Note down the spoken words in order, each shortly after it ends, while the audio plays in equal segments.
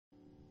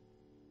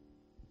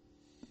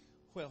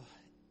Well,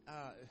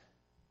 I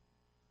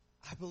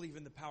believe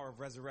in the power of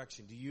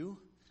resurrection. Do you?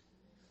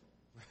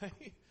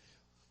 Right?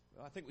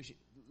 Well, I think we should,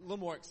 a little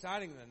more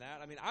exciting than that.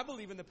 I mean, I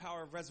believe in the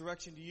power of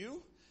resurrection. Do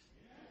you?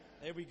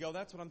 There we go.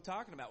 That's what I'm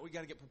talking about. We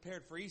got to get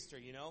prepared for Easter,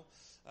 you know.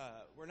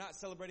 We're not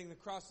celebrating the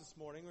cross this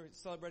morning. We're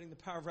celebrating the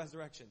power of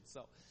resurrection.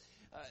 So,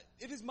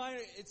 it's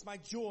my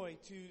joy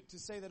to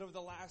say that over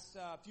the last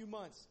few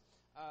months,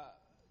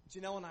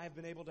 Janelle and I have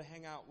been able to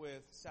hang out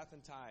with Seth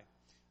and Ty,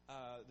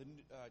 the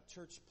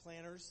church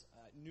planners,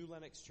 New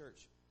Lenox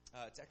Church.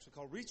 It's actually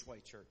called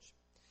Reachway Church.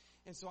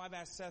 And so I've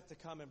asked Seth to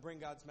come and bring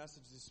God's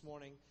message this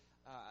morning.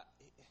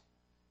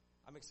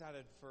 I'm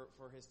excited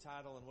for his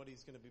title and what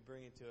he's going to be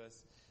bringing to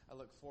us. I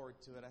look forward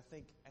to it. I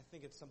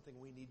think it's something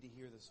we need to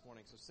hear this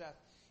morning. So Seth,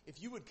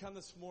 if you would come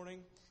this morning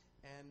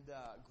and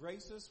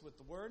grace us with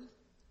the word,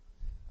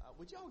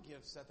 would y'all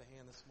give Seth a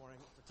hand this morning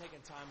for taking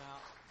time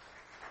out?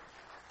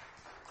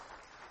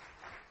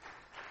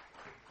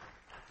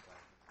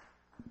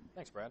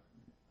 Thanks, Brad.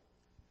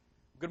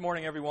 Good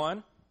morning,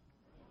 everyone.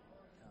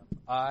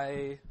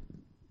 I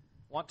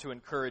want to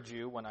encourage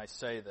you when I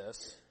say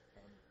this.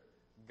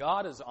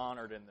 God is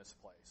honored in this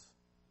place.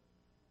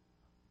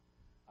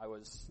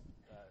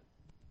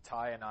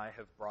 Ty and I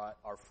have brought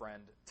our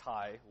friend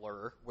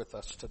Tyler with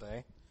us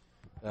today.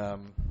 A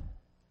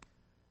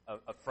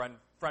friend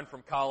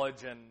from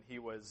college, and he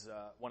was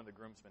one of the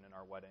groomsmen in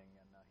our wedding,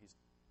 and he's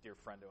a dear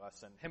friend to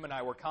us. And him and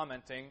I were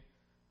commenting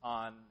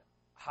on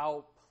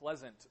how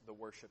pleasant the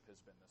worship has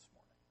been this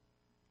morning.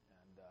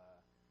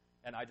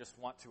 And I just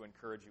want to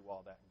encourage you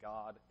all that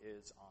God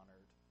is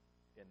honored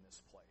in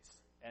this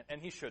place.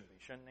 And he should be,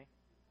 shouldn't he?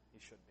 He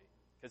should be.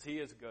 Because he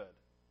is good,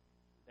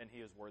 and he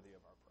is worthy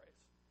of our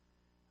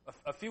praise.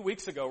 A few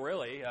weeks ago,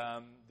 really,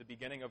 the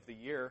beginning of the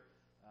year,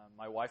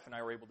 my wife and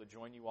I were able to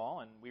join you all,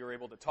 and we were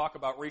able to talk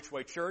about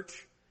Reachway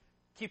Church,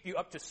 keep you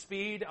up to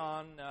speed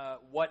on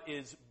what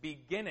is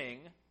beginning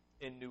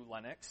in New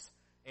Lenox.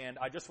 And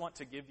I just want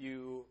to give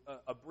you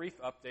a brief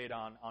update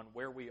on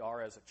where we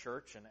are as a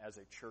church and as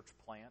a church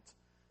plant.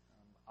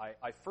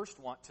 I first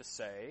want to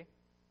say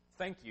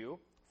thank you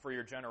for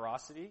your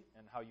generosity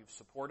and how you've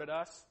supported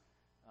us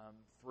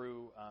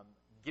through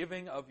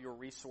giving of your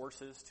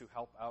resources to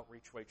help out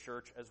Reachway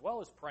Church, as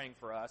well as praying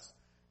for us.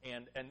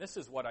 And this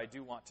is what I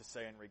do want to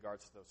say in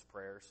regards to those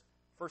prayers.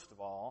 First of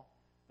all,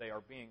 they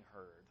are being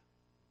heard.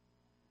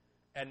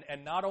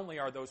 And not only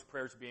are those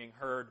prayers being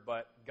heard,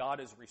 but God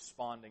is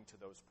responding to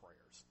those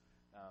prayers.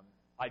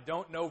 I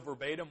don't know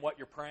verbatim what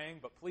you're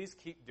praying, but please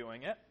keep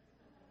doing it.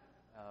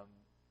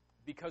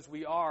 Because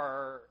we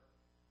are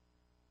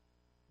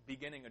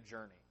beginning a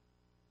journey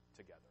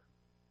together.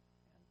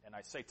 And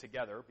I say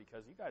together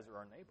because you guys are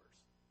our neighbors.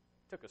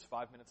 It took us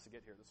 5 minutes to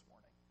get here this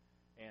morning.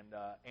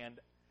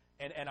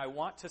 And I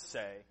want to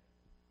say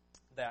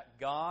that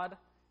God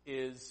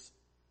is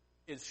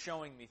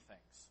showing me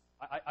things.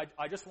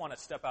 I just want to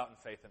step out in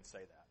faith and say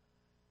that.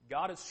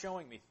 God is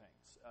showing me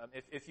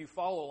things. If you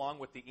follow along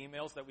with the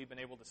emails that we've been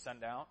able to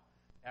send out,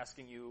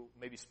 asking you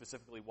maybe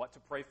specifically what to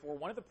pray for,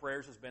 one of the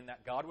prayers has been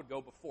that God would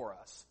go before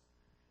us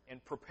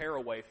and prepare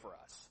a way for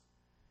us.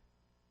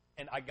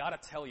 And I got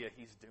to tell you,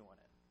 He's doing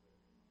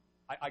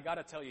it. I got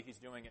to tell you, He's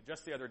doing it.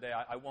 Just the other day,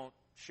 I won't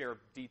share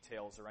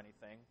details or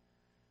anything,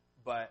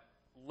 but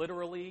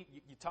literally,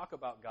 you talk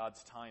about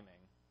God's timing.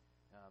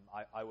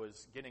 I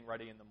was getting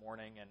ready in the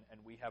morning, and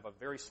we have a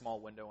very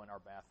small window in our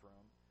bathroom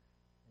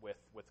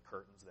with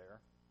curtains there,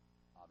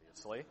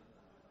 obviously.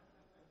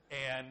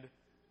 And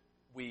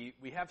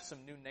we have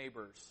some new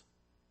neighbors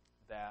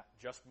that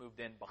just moved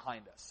in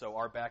behind us. So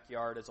our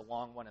backyard is a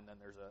long one, and then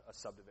there's a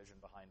subdivision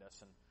behind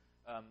us.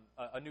 And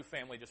a new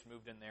family just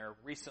moved in there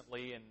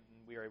recently, and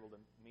we were able to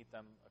meet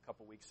them a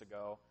couple weeks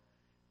ago.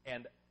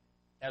 And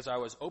as I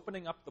was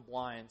opening up the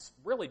blinds,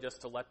 really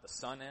just to let the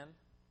sun in,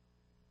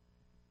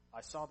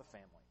 I saw the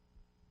family.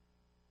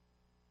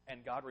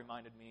 And God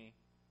reminded me,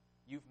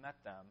 you've met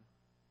them,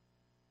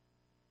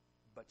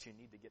 but you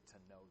need to get to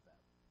know them.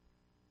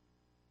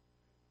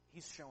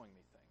 He's showing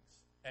me things.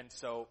 And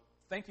so,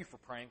 thank you for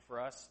praying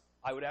for us.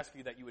 I would ask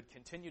you that you would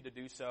continue to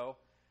do so.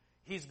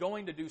 He's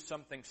going to do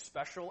something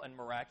special and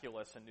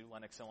miraculous in New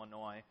Lenox,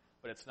 Illinois,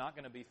 but it's not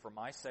going to be for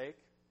my sake.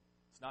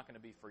 It's not going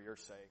to be for your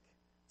sake.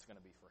 It's going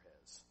to be for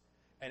His.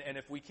 And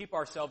if we keep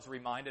ourselves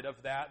reminded of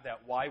that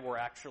why we're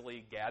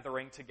actually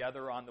gathering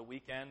together on the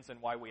weekends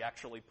and why we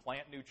actually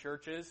plant new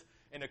churches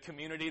in a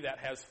community that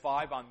has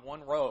 5 on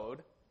one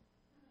road,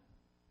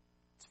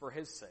 it's for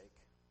His sake.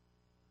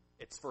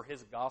 It's for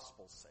His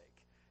gospel's sake.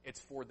 It's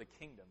for the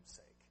kingdom's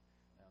sake.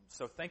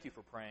 So thank you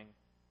for praying.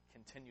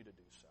 Continue to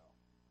do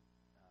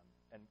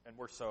so. And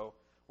we're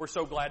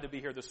so glad to be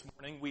here this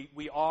morning.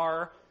 We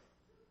are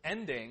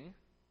ending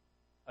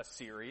a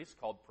series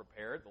called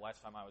Prepared. The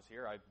last time I was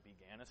here, I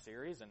began a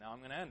series, and now I'm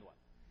going to end one.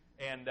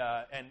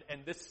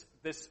 And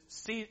this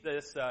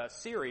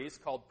series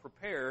called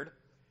Prepared,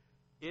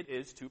 it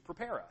is to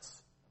prepare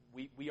us.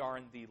 We are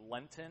in the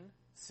Lenten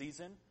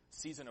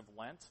season of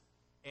Lent.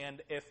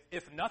 And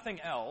if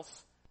nothing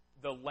else,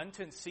 the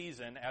Lenten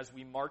season, as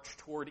we march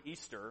toward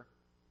Easter,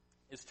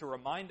 is to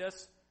remind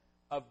us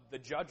of the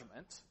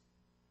judgment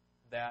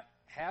that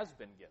has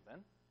been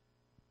given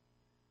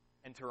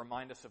and to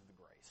remind us of the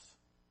grace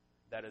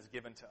that is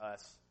given to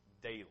us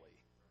daily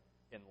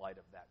in light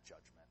of that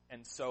judgment.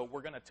 And so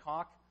we're going to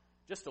talk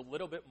just a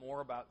little bit more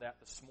about that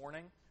this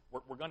morning.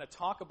 We're going to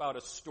talk about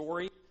a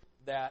story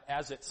that,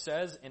 as it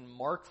says in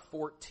Mark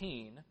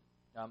 14,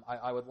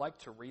 I would like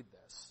to read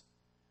this.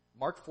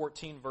 Mark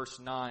 14, verse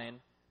 9,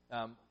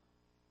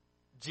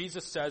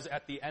 Jesus says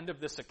at the end of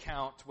this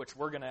account, which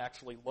we're going to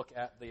actually look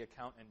at the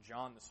account in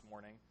John this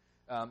morning,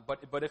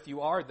 but if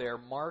you are there,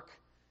 Mark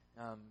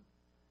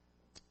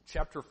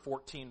chapter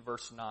 14,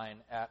 verse 9,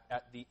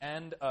 at the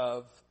end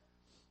of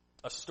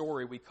a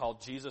story we call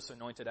Jesus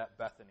Anointed at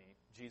Bethany,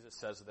 Jesus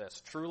says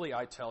this, "Truly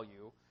I tell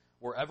you,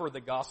 wherever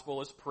the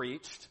gospel is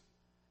preached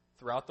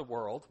throughout the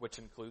world," which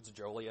includes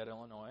Joliet,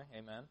 Illinois,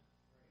 amen,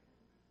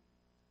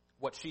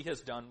 "what she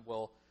has done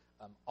will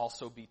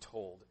also be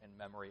told in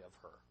memory of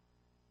her."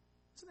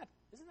 Isn't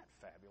that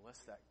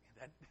fabulous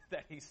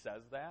that he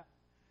says that?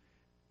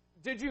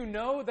 Did you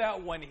know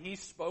that when he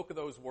spoke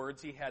those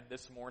words, he had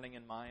this morning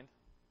in mind?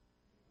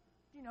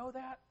 Do you know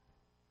that?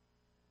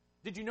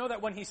 Did you know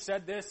that when he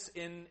said this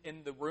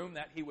in the room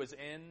that he was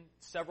in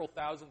several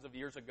thousands of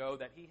years ago,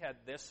 that he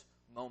had this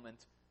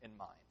moment in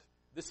mind?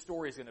 This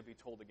story is going to be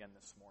told again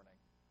this morning.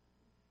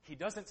 He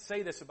doesn't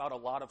say this about a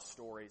lot of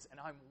stories, and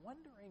I'm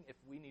wondering if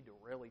we need to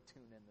really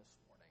tune in this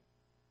morning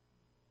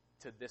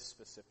to this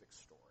specific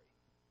story.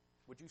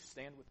 Would you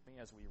stand with me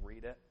as we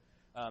read it?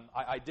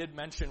 I did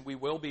mention we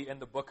will be in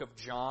the book of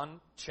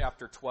John,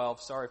 chapter 12.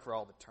 Sorry for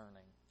all the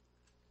turning.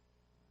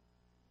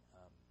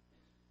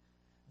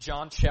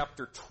 John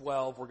chapter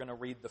 12, we're going to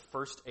read the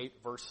first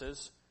 8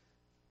 verses.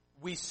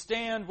 We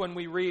stand when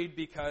we read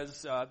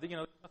because,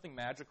 there's nothing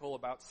magical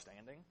about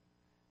standing.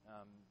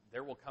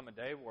 There will come a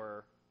day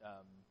where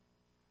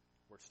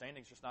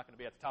standing's just not going to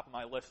be at the top of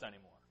my list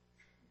anymore.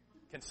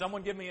 Can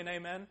someone give me an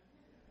amen?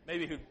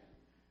 Maybe who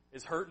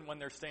is hurting when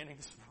they're standing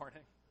this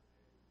morning.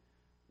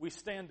 We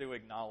stand to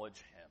acknowledge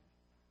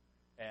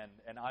Him.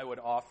 And I would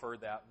offer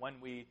that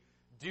when we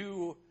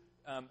do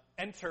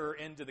enter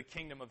into the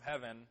kingdom of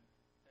heaven,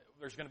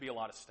 there's going to be a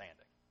lot of standing.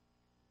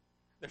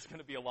 There's going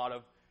to be a lot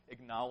of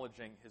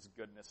acknowledging His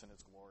goodness and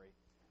His glory.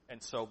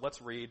 And so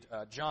let's read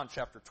John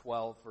chapter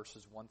 12,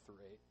 verses 1 through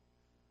 8.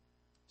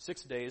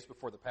 6 days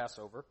before the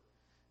Passover,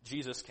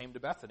 Jesus came to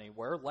Bethany,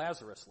 where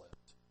Lazarus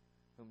lived,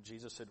 whom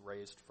Jesus had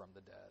raised from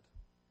the dead.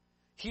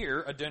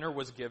 Here, a dinner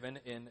was given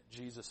in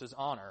Jesus'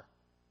 honor.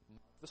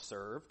 Martha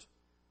served,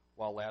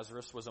 while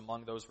Lazarus was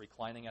among those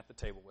reclining at the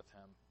table with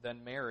him.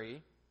 Then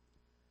Mary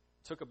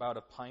took about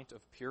a pint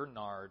of pure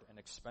nard, an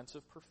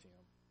expensive perfume.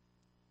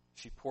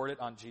 She poured it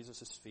on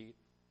Jesus' feet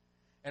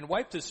and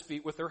wiped his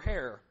feet with her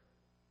hair,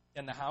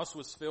 and the house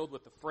was filled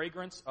with the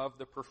fragrance of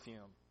the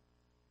perfume.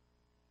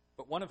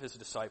 But one of his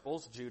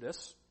disciples,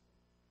 Judas,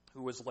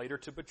 who was later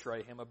to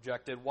betray him,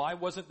 objected, "Why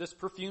wasn't this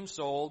perfume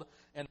sold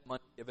and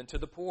money given to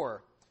the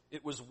poor?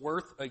 It was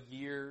worth a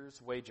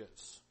year's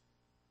wages."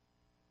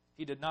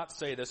 He did not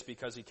say this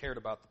because he cared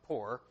about the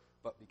poor,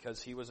 but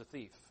because he was a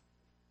thief,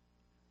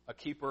 a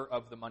keeper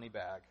of the money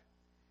bag.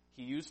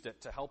 He used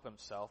it to help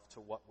himself to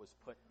what was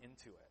put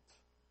into it.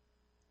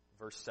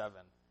 Verse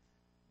 7,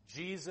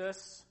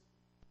 Jesus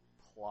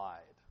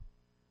replied,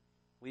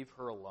 "Leave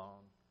her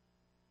alone.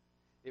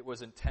 It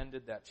was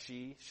intended that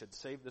she should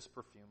save this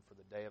perfume for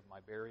the day of my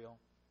burial.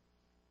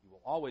 You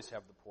will always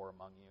have the poor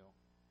among you,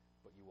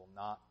 but you will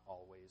not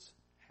always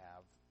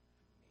have me."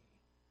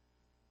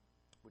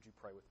 Would you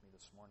pray with me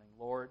this morning?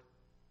 Lord,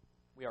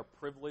 we are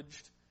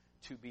privileged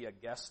to be a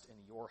guest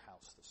in your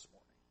house this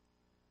morning.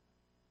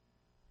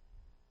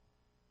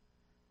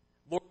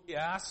 Lord, we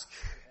ask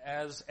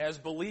as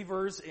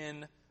believers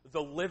in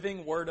the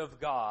living Word of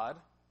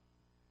God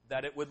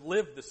that it would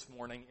live this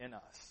morning in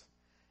us.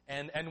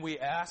 And we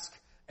ask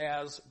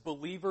as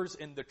believers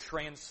in the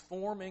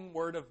transforming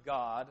Word of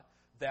God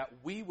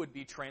that we would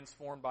be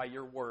transformed by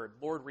your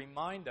Word. Lord,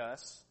 remind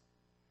us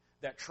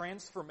that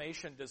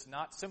transformation does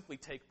not simply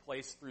take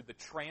place through the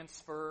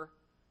transfer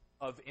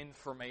of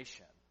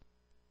information,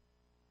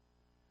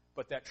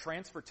 but that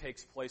transfer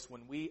takes place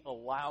when we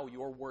allow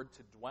your Word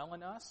to dwell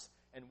in us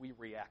and we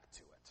react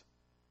to it.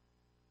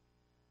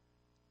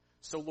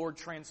 So, Lord,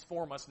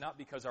 transform us not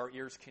because our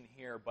ears can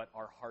hear, but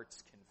our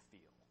hearts can feel.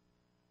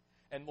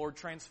 And, Lord,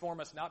 transform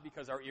us not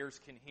because our ears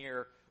can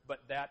hear,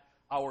 but that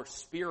our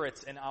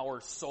spirits and our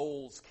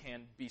souls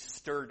can be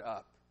stirred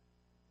up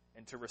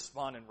and to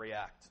respond and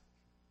react.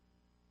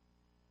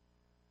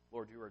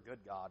 Lord, you are a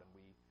good God, and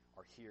we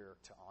are here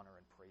to honor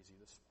and praise you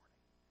this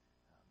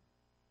morning.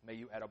 May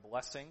you add a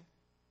blessing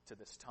to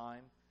this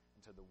time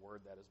and to the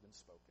word that has been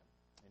spoken.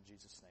 In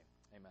Jesus' name,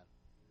 amen.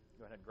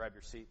 Go ahead and grab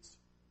your seats.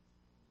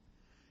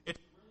 It's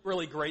a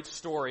really great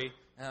story.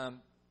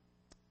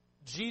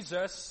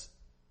 Jesus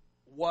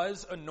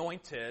was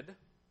anointed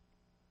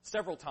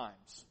several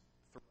times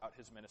throughout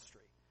his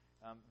ministry.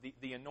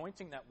 The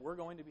anointing that we're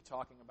going to be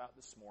talking about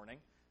this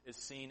morning is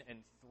seen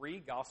in 3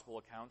 gospel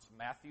accounts,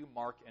 Matthew,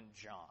 Mark, and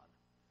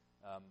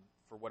John.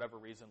 For whatever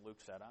reason, Luke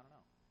said, I don't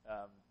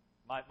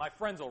know. My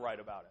friends will write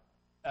about it.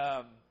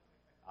 I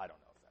don't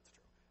know if that's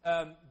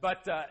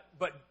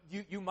But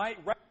you might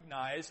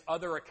recognize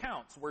other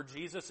accounts where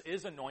Jesus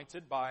is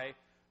anointed by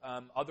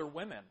other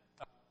women.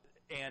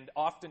 And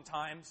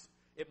oftentimes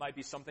it might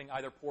be something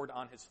either poured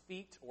on his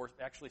feet or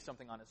actually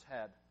something on his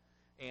head.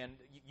 And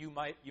you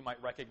might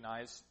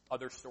recognize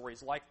other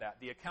stories like that.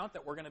 The account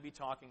that we're going to be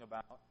talking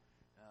about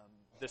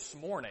this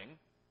morning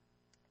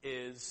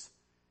is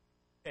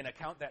an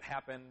account that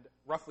happened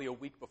roughly a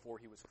week before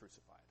he was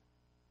crucified.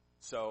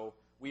 So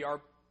we are,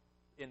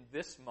 in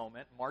this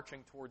moment,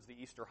 marching towards the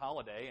Easter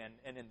holiday,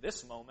 and in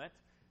this moment,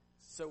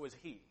 so is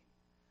he.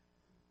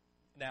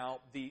 Now,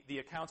 the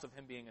accounts of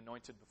him being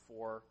anointed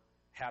before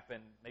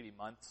happened maybe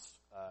months,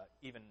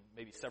 even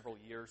maybe several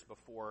years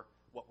before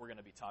what we're going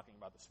to be talking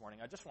about this morning.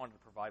 I just wanted to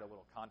provide a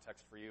little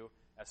context for you.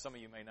 As some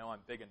of you may know, I'm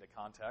big into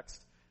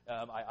context.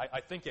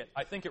 I think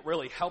it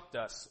really helped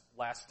us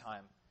last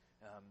time,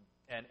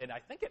 and I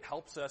think it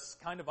helps us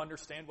kind of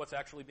understand what's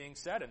actually being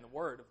said in the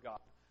Word of God.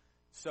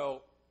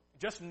 So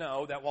just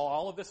know that while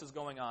all of this is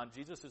going on,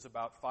 Jesus is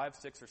about 5,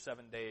 6, or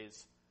 7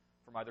 days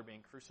from either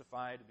being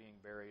crucified, being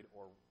buried,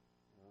 or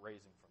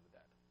raising from the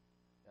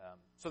dead.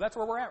 So that's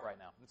where we're at right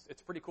now.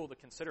 It's pretty cool to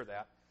consider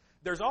that.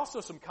 There's also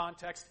some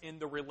context in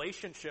the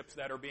relationships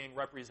that are being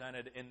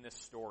represented in this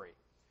story.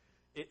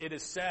 It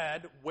is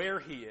said where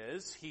he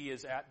is. He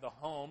is at the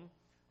home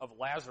of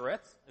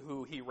Lazarus,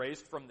 who he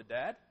raised from the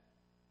dead.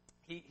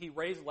 He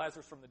raised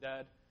Lazarus from the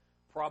dead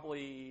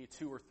probably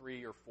 2 or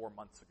 3 or 4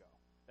 months ago.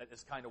 That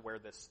is kind of where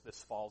this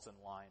falls in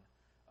line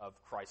of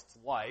Christ's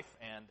life,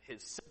 and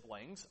his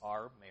siblings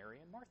are Mary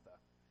and Martha,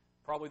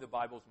 probably the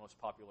Bible's most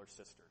popular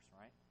sisters,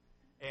 right?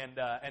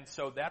 And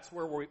so that's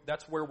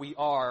where we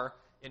are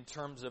in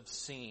terms of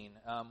scene.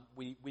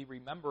 We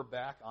remember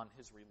back on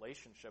his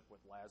relationship with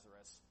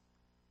Lazarus.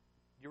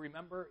 You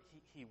remember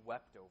he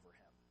wept over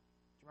him.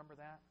 Do you remember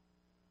that?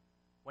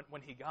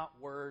 When he got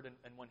word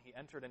and when he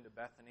entered into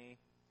Bethany,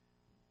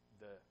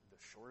 the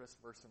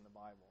shortest verse in the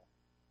Bible,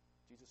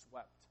 Jesus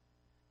wept.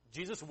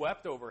 Jesus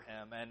wept over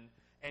him,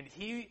 and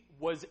he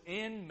was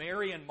in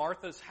Mary and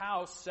Martha's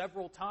house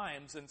several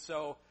times, and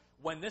so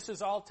when this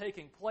is all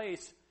taking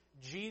place,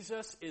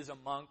 Jesus is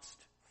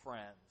amongst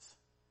friends.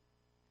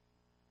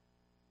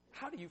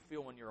 How do you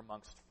feel when you're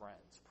amongst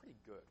friends? Pretty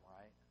good,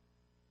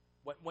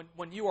 right?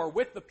 When you are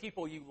with the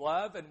people you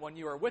love, and when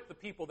you are with the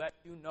people that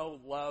you know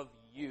love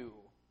you,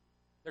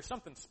 there's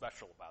something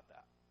special about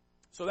that.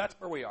 So that's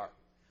where we are.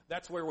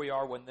 That's where we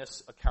are when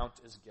this account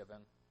is given.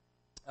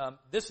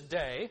 This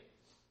day,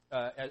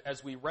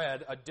 as we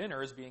read, a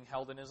dinner is being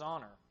held in his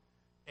honor.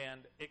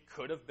 And it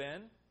could have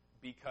been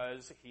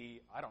because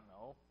he, I don't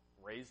know,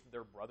 raised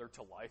their brother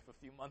to life a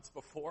few months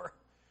before.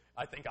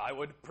 I think I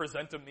would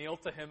present a meal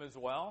to him as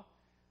well.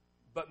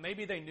 But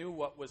maybe they knew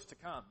what was to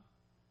come.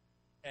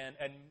 And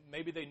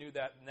maybe they knew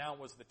that now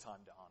was the time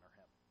to honor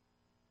him.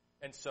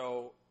 And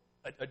so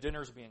a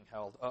dinner is being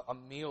held, a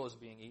meal is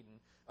being eaten,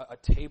 a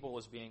table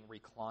is being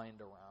reclined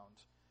around.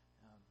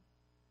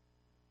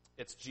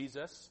 It's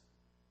Jesus,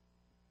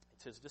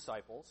 it's his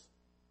disciples,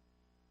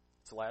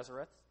 it's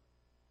Lazarus,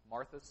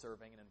 Martha's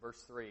serving, and in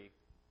verse 3,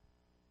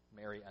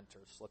 Mary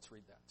enters. Let's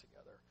read that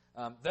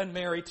together. Then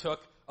Mary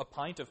took a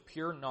pint of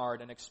pure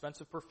nard, an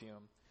expensive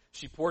perfume.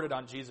 She poured it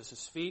on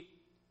Jesus' feet,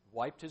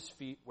 wiped his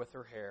feet with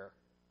her hair,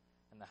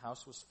 and the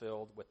house was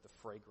filled with the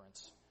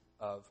fragrance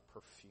of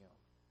perfume.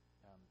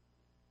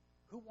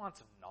 Who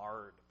wants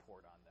nard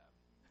poured on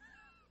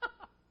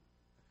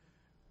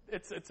them?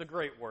 It's a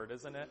great word,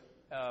 isn't it?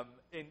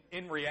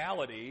 In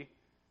reality,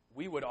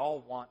 we would all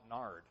want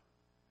nard.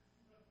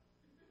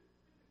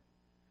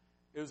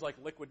 It was like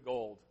liquid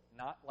gold,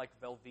 not like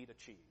Velveeta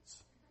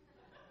cheese.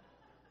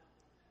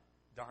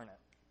 Darn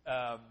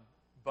it.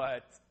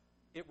 But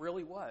it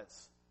really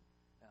was.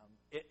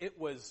 It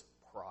was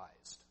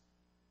prized.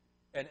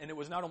 And it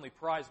was not only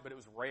prized, but it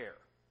was rare.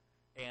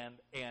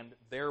 And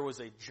there was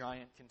a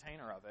giant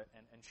container of it,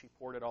 and she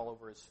poured it all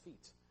over his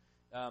feet.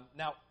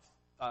 Now,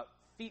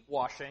 feet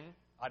washing,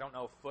 I don't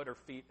know foot or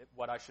feet,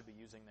 what I should be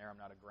using there. I'm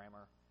not a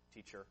grammar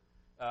teacher.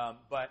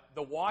 But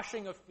the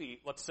washing of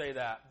feet, let's say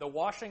that. The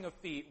washing of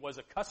feet was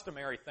a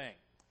customary thing.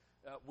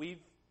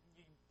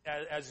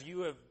 As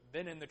you have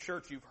been in the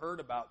church, you've heard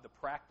about the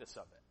practice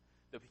of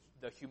it,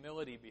 the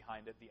humility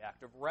behind it, the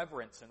act of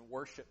reverence and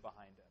worship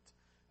behind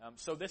it.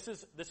 So this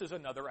is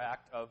another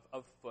act of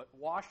foot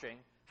washing.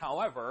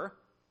 However,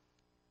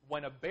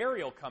 when a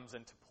burial comes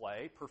into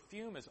play,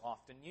 perfume is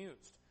often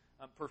used.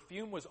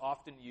 Perfume was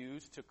often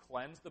used to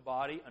cleanse the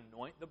body,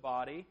 anoint the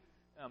body,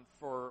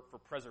 for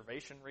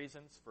preservation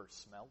reasons, for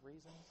smell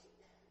reasons.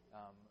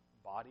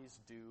 Bodies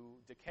do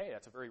decay.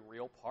 That's a very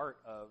real part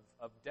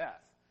of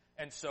death.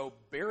 And so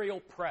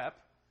burial prep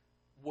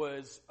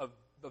was a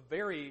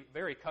very,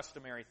 very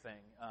customary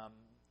thing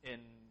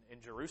in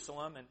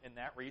Jerusalem and in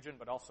that region,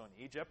 but also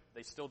in Egypt.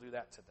 They still do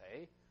that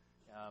today.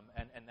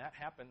 And that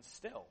happens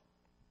still.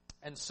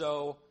 And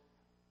so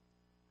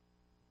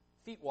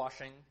feet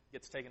washing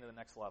gets taken to the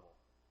next level.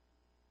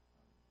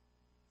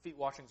 Feet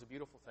washing is a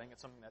beautiful thing.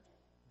 It's something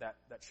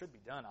that should be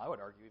done, I would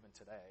argue, even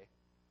today.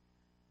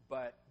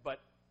 But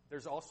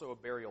there's also a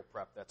burial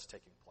prep that's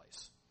taking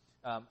place.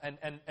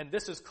 And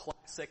this is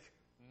classic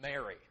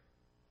Mary.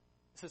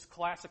 This is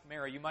classic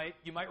Mary. You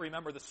might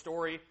remember the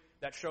story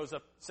that shows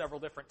up several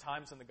different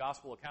times in the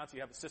gospel accounts.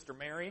 You have a sister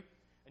Mary,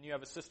 and you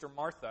have a sister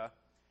Martha.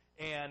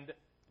 And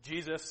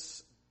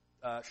Jesus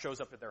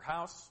shows up at their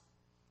house,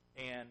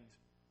 and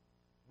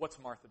what's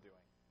Martha doing?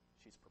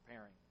 She's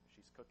preparing,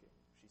 she's cooking,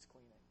 she's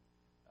cleaning.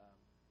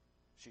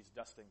 She's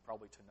dusting,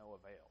 probably to no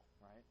avail,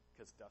 right?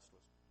 Because dust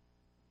was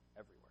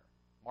everywhere.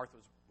 Martha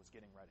was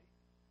getting ready.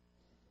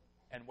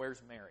 And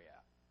where's Mary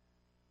at?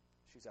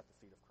 She's at the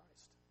feet of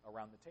Christ,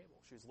 around the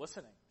table. She's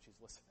listening.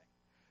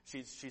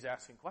 She's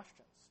asking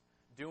questions.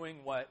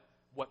 Doing what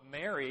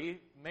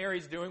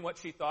Mary's doing what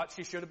she thought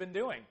she should have been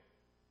doing.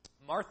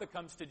 Martha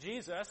comes to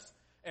Jesus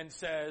and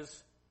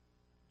says,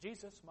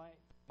 Jesus,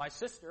 my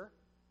sister,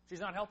 she's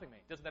not helping me.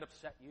 Doesn't that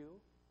upset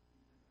you?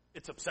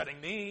 It's upsetting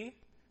me.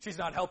 She's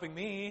not helping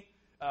me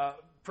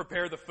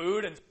prepare the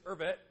food and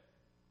serve it.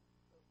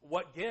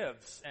 What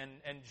gives?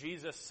 And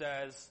Jesus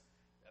says,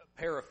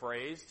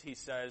 paraphrased, he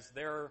says,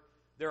 there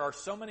are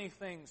so many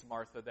things,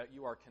 Martha, that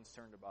you are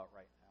concerned about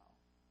right now.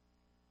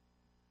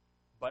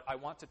 But I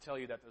want to tell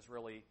you that there's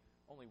really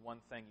only one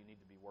thing you need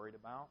to be worried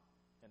about,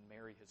 and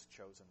Mary has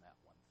chosen that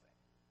one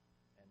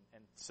thing.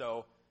 And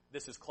so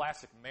this is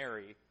classic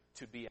Mary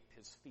to be at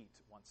his feet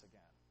once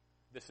again.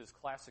 This is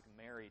classic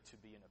Mary to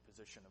be in a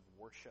position of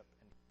worship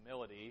and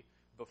humility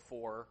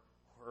before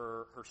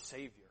her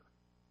Savior.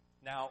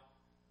 Now,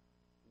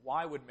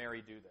 why would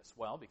Mary do this?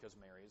 Well, because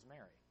Mary is Mary.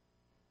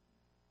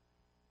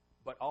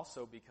 But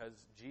also because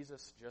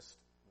Jesus just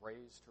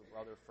raised her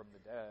brother from the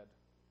dead.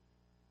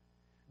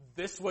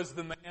 This was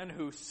the man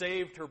who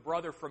saved her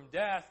brother from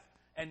death,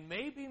 and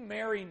maybe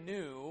Mary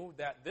knew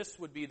that this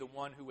would be the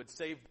one who would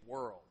save the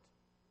world.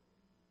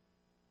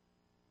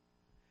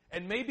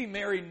 And maybe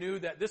Mary knew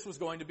that this was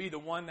going to be the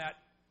one that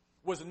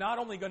was not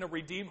only going to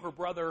redeem her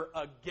brother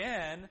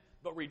again,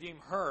 but redeem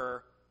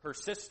her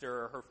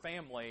sister, her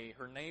family,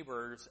 her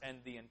neighbors, and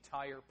the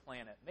entire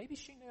planet. Maybe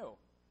she knew.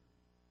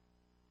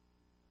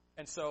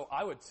 And so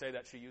I would say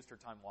that she used her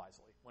time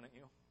wisely, wouldn't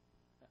you?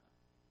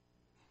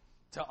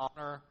 To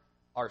honor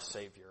our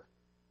Savior.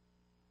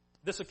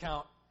 This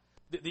account,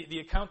 the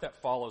account that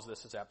follows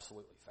this is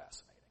absolutely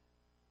fascinating.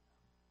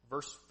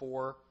 Verse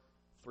 4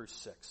 through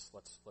 6.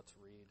 Let's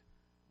read.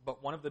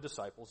 But one of the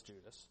disciples,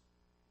 Judas,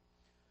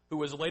 who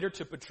was later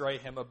to betray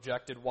him,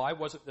 objected, "Why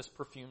wasn't this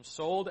perfume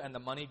sold and the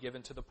money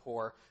given to the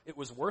poor? It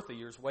was worth a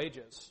year's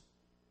wages."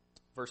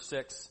 Verse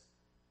 6.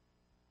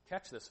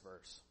 Catch this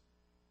verse.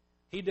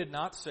 He did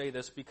not say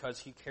this because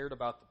he cared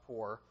about the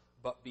poor,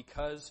 but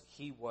because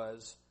he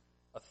was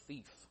a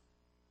thief.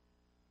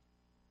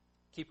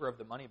 Keeper of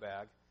the money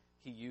bag,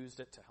 he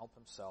used it to help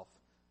himself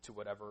to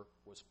whatever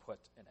was put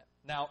in it.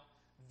 Now,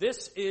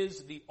 this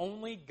is the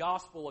only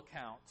gospel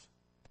account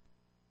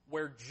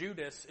where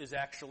Judas is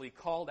actually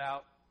called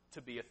out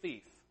to be a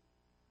thief.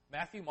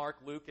 Matthew, Mark,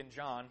 Luke, and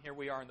John, here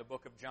we are in the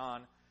book of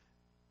John.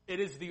 It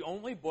is the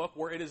only book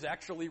where it is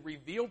actually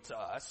revealed to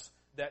us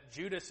that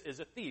Judas is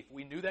a thief.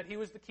 We knew that he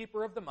was the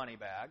keeper of the money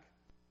bag.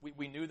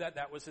 We knew that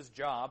that was his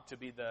job, to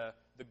be the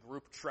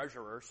group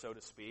treasurer, so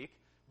to speak.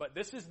 But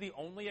this is the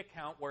only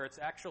account where it's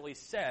actually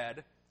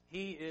said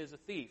he is a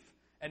thief.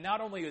 And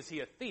not only is he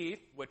a thief,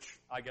 which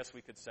I guess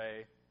we could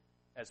say,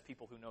 as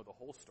people who know the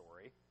whole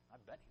story, I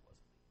bet he was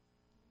a thief.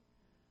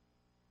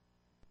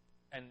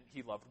 And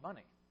he loved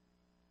money.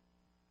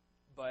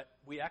 But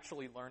we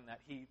actually learn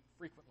that he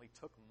frequently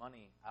took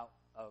money out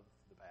of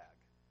the bag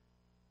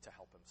to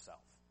help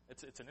himself.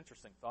 It's an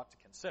interesting thought to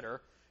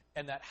consider,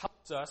 and that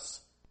helps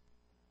us,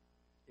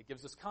 it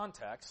gives us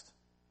context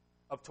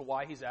of to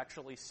why he's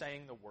actually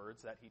saying the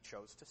words that he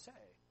chose to say.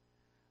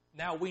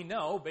 Now we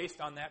know,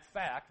 based on that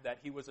fact, that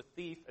he was a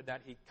thief and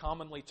that he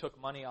commonly took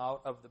money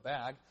out of the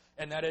bag,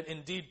 and that it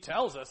indeed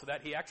tells us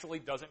that he actually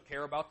doesn't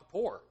care about the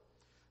poor.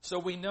 So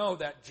we know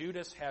that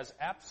Judas has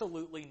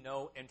absolutely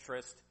no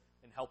interest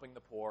in helping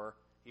the poor.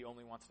 He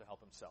only wants to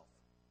help himself.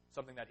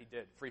 Something that he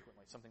did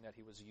frequently, something that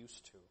he was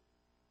used to.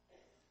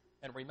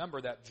 And remember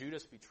that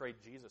Judas betrayed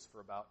Jesus for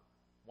about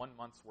 1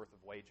 month's worth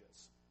of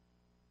wages.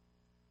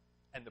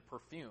 And the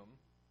perfume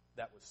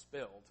that was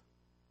spilled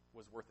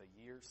was worth a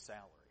year's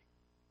salary.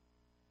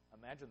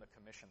 Imagine the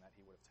commission that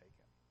he would have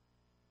taken.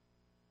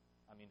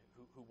 I mean,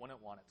 who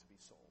wouldn't want it to be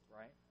sold,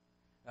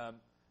 right?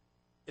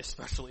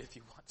 Especially if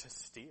you want to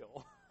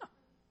steal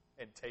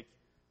and take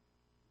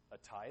a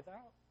tithe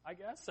out, I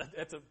guess.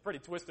 That's a pretty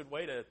twisted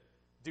way to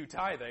do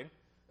tithing.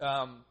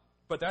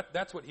 But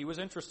that's what he was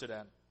interested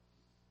in.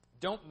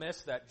 Don't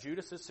miss that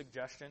Judas'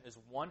 suggestion is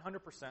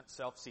 100%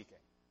 self-seeking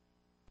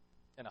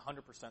and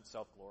 100%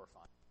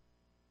 self-glorifying.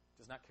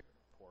 Does not care about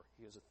the poor.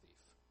 He is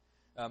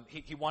a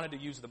thief. He wanted to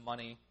use the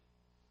money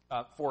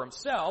for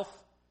himself,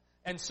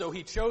 and so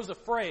he chose a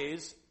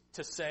phrase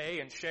to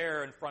say and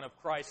share in front of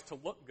Christ to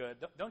look good.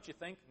 Don't you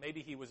think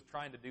maybe he was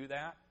trying to do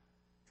that?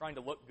 Trying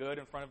to look good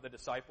in front of the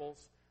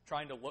disciples?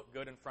 Trying to look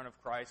good in front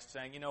of Christ?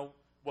 Saying,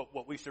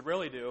 what we should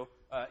really do,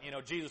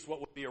 Jesus,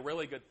 what would be a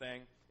really good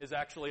thing is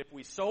actually if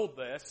we sold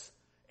this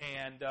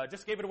and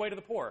just gave it away to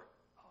the poor.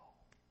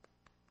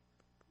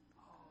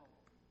 Oh,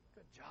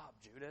 good job,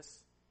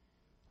 Judas.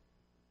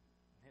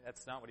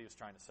 That's not what he was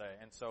trying to say.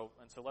 And so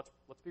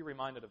let's be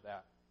reminded of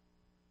that.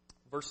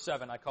 Verse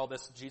 7, I call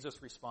this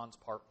Jesus Responds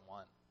Part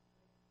 1.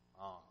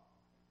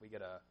 We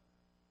get a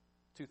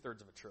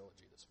 2/3 of a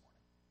trilogy this morning.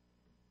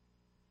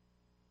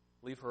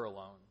 Leave her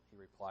alone, he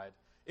replied.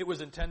 It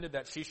was intended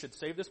that she should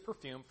save this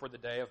perfume for the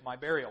day of my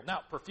burial.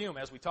 Now, perfume,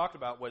 as we talked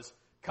about, was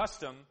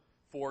custom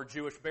for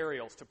Jewish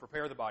burials, to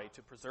prepare the body,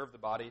 to preserve the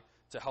body,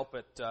 to help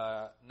it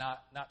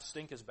not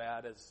stink as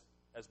bad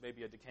as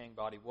maybe a decaying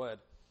body would.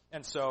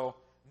 And so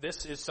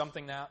this is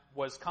something that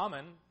was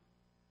common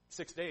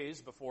 6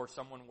 days before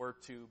someone were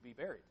to be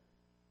buried,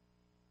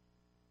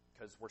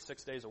 because we're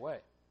 6 days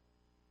away.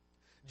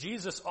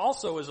 Jesus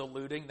also is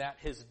alluding that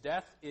his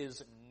death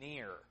is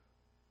near.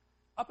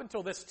 Up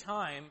until this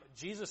time,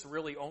 Jesus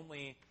really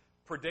only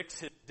predicts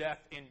his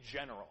death in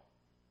general,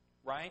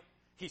 right?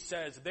 He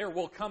says, there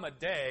will come a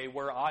day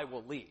where I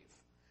will leave.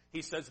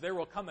 He says, there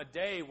will come a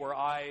day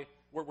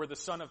where the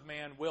Son of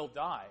Man will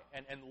die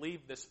and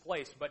leave this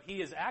place. But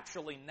he is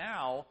actually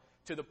now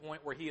to the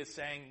point where he is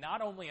saying,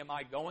 not only am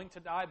I going to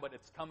die, but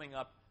it's coming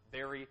up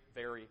very,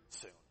 very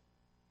soon,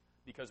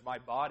 because my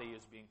body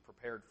is being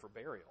prepared for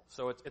burial.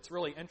 So it's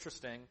really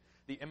interesting,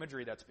 the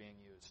imagery that's being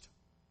used.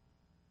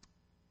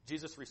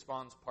 Jesus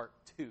responds part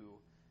 2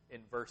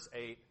 in verse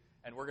 8,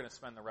 and we're going to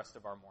spend the rest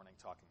of our morning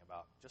talking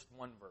about just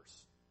one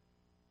verse.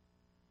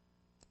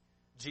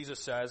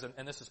 Jesus says,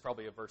 and this is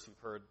probably a verse you've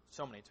heard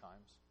so many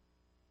times,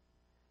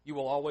 you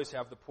will always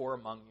have the poor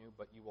among you,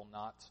 but you will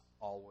not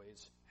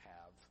always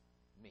have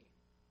me.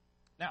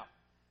 Now,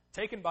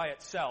 taken by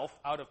itself,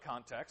 out of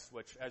context,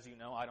 which, as you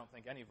know, I don't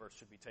think any verse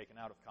should be taken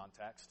out of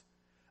context.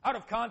 Out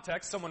of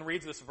context, someone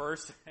reads this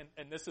verse,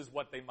 and this is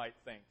what they might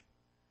think.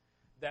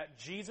 That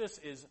Jesus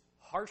is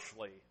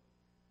harshly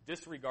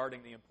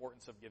disregarding the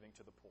importance of giving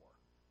to the poor.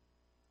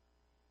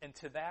 And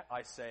to that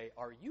I say,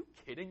 are you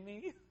kidding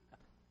me?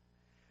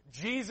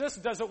 Jesus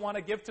doesn't want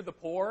to give to the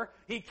poor.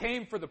 He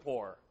came for the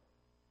poor.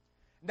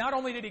 Not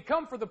only did he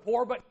come for the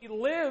poor, but he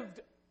lived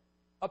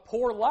a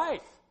poor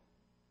life.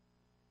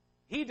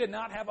 He did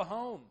not have a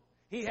home.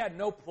 He had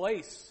no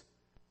place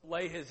to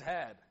lay his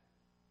head.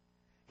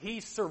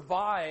 He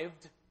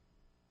survived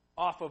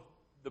off of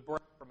the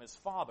bread from his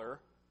father,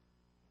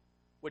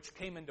 which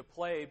came into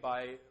play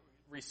by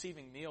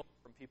receiving meals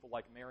from people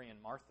like Mary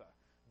and Martha.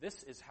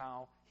 This is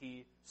how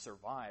he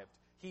survived.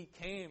 He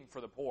came for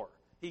the poor.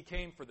 He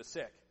came for the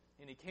sick.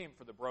 And he came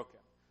for the broken.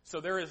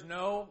 So there is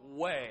no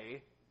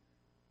way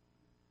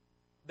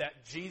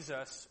that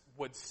Jesus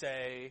would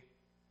say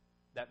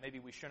that maybe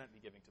we shouldn't be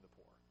giving to the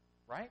poor.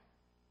 Right?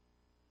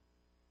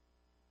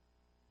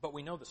 But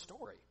we know the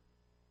story.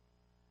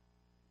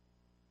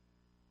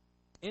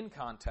 In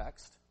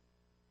context,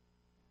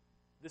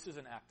 this is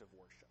an act of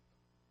worship.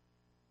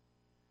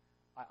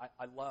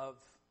 I love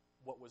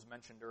what was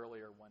mentioned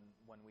earlier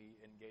when we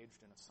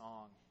engaged in a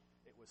song.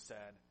 It was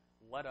said,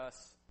 let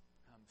us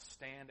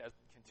stand as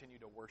we continue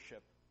to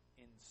worship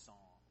in song.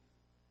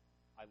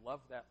 I love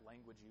that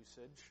language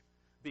usage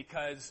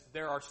because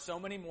there are so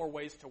many more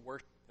ways to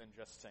worship than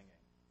just singing.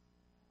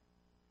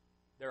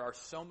 There are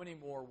so many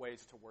more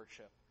ways to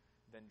worship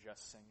than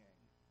just singing.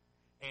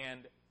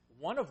 And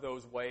one of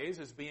those ways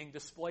is being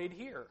displayed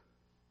here.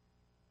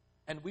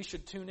 And we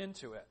should tune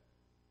into it.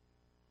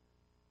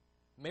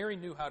 Mary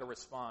knew how to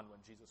respond when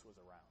Jesus was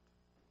around.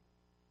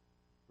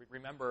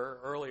 Remember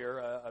earlier,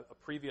 a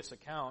previous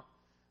account,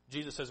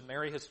 Jesus says,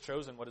 Mary has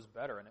chosen what is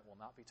better, and it will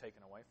not be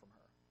taken away from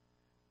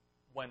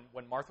her.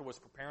 When Martha was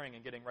preparing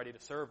and getting ready to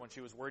serve, when she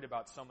was worried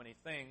about so many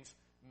things,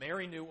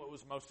 Mary knew what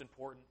was most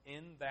important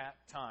in that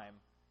time,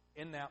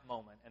 in that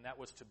moment, and that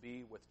was to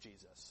be with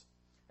Jesus.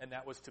 And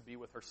that was to be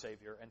with her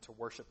Savior and to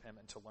worship him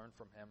and to learn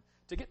from him,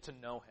 to get to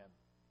know him.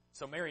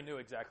 So Mary knew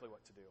exactly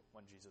what to do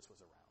when Jesus was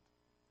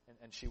around,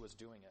 and she was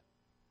doing it.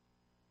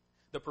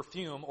 The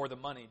perfume or the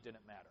money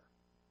didn't matter.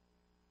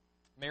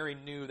 Mary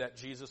knew that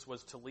Jesus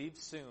was to leave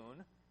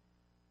soon,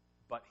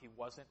 but he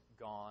wasn't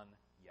gone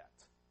yet.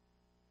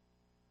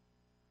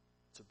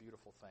 It's a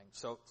beautiful thing.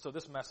 So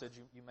this message,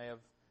 you may have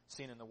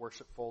seen in the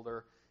worship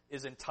folder,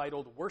 is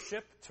entitled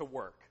Worship to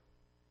Work.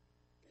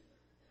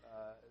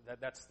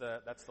 That's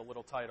the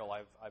little title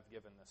I've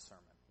given this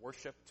sermon.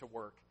 Worship to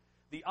work.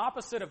 The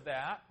opposite of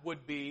that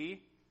would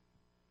be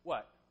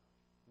what?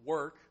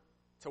 Work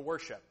to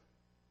worship.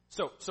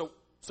 So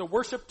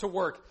worship to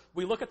work.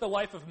 We look at the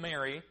life of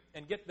Mary,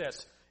 and get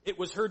this. It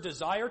was her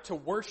desire to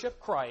worship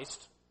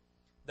Christ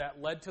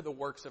that led to the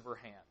works of her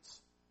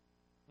hands.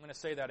 I'm going to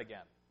say that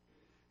again.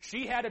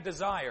 She had a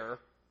desire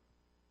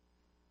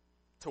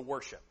to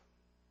worship.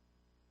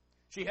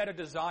 She had a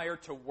desire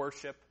to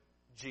worship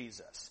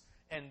Jesus.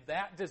 And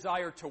that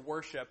desire to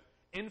worship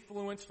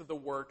influenced the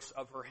works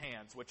of her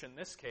hands, which in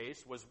this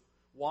case was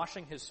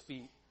washing his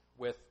feet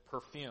with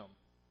perfume.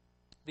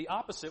 The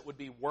opposite would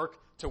be work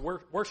to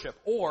worship,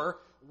 or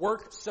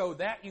work so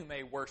that you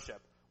may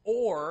worship,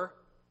 or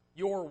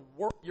your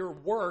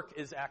work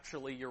is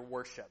actually your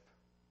worship.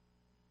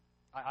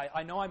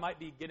 I know I might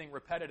be getting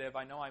repetitive.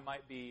 I know I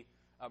might be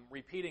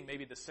repeating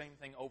maybe the same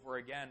thing over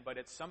again, but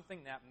it's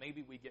something that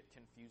maybe we get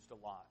confused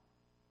a lot.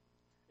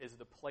 is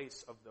the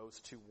place of those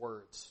two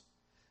words.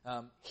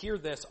 Hear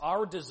this,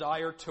 our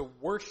desire to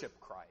worship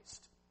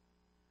Christ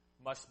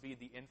must be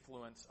the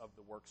influence of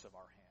the works of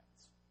our hands.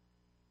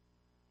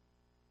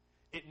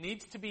 It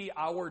needs to be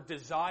our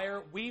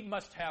desire. We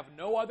must have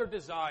no other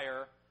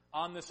desire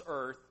on this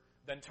earth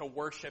than to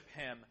worship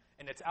Him.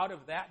 And it's out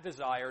of that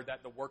desire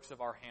that the works of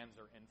our hands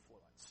are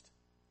influenced.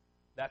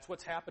 That's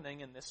what's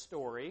happening in this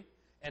story.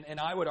 And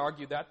I would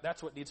argue that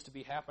that's what needs to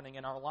be happening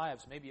in our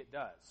lives. Maybe it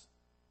does.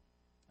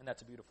 And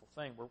that's a beautiful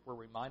thing. We're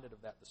reminded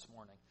of that this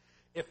morning.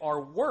 If our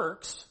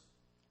works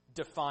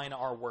define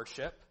our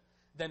worship,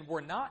 then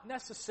we're not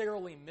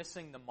necessarily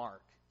missing the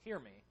mark. Hear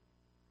me.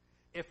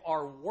 If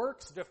our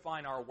works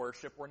define our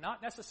worship, we're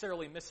not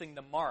necessarily missing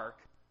the mark,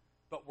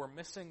 but we're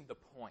missing the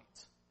point.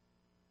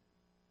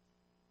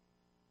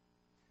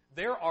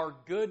 There are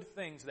good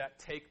things that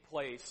take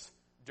place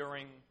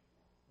during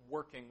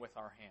working with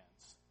our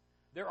hands.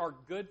 There are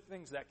good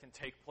things that can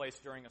take place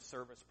during a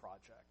service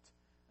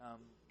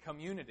project.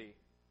 Community.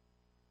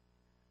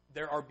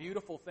 There are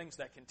beautiful things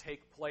that can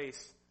take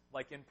place,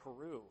 like in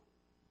Peru,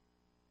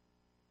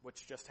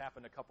 which just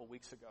happened a couple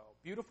weeks ago.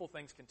 Beautiful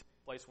things can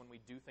take place when we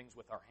do things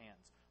with our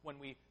hands, when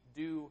we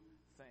do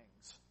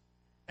things.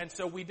 And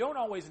so we don't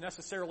always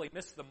necessarily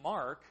miss the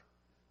mark,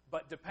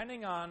 but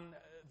depending on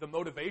the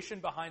motivation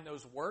behind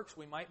those works,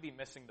 we might be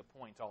missing the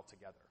point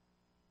altogether.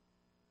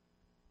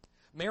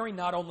 Mary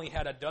not only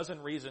had a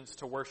dozen reasons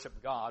to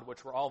worship God,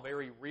 which were all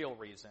very real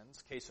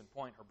reasons, case in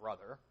point, her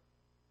brother,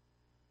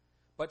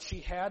 but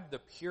she had the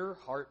pure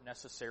heart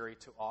necessary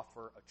to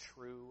offer a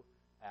true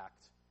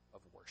act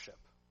of worship.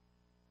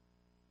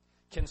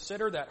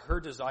 Consider that her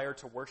desire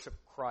to worship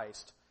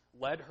Christ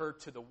led her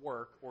to the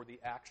work or the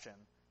action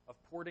of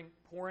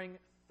pouring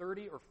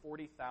 $30,000 or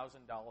 $40,000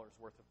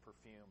 worth of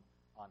perfume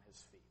on His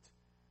feet.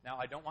 Now,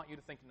 I don't want you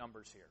to think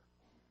numbers here.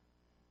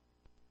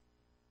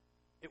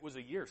 It was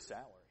a year's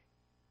salary,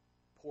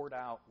 poured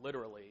out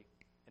literally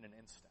in an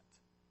instant.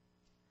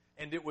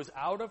 And it was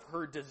out of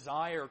her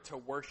desire to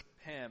worship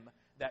Him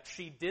that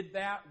she did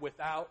that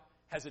without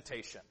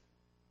hesitation.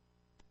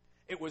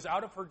 It was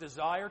out of her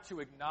desire to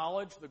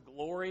acknowledge the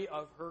glory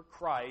of her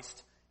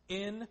Christ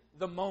in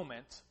the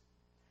moment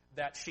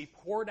that she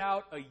poured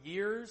out a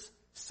year's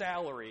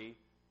salary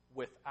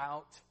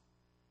without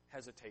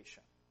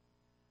hesitation.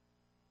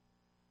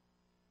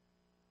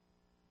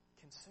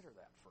 Consider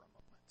that for a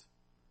moment.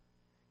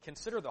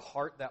 Consider the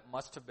heart that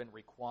must have been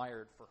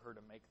required for her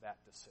to make that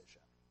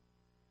decision.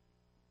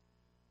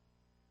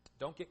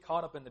 Don't get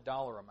caught up in the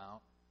dollar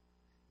amount.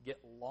 Get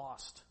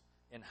lost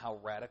in how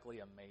radically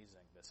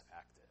amazing this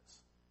act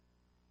is.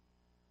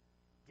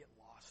 Get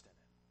lost in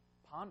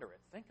it. Ponder it.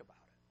 Think about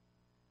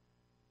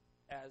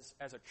it.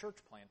 As a church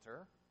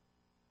planter,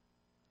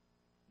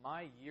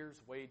 my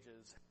year's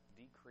wages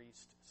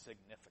decreased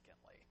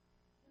significantly.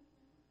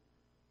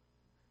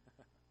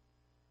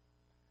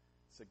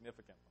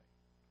 Significantly.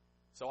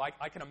 So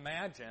I can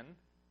imagine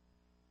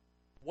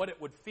what it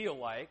would feel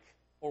like,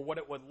 or what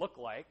it would look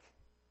like,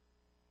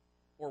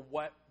 or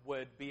what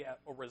would be a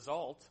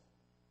result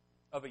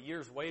of a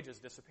year's wages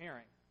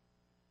disappearing.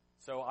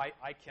 So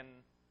I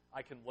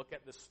can look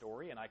at this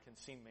story and I can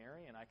see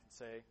Mary and I can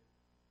say,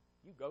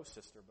 "You go,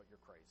 sister, but you're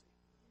crazy."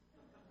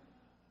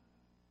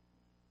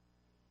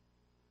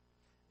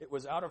 It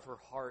was out of her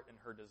heart and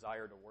her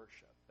desire to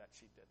worship that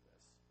she did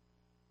this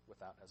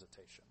without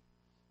hesitation.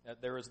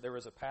 There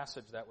was a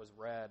passage that was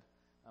read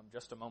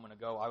just a moment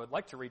ago. I would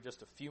like to read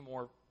just a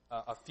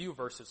few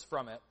verses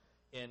from it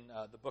in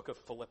the book of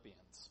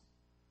Philippians,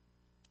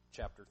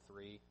 chapter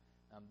 3.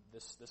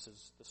 This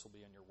will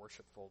be in your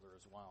worship folder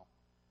as well.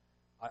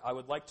 I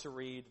would like to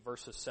read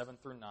verses 7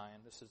 through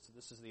 9. This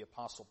is the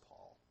Apostle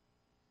Paul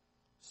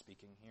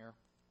speaking here.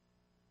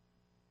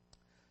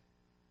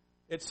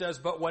 It says,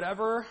 "But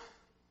whatever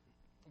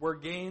were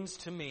gains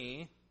to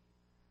me,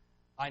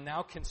 I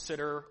now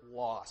consider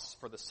loss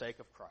for the sake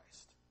of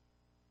Christ.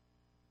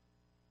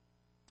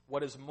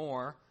 What is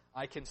more,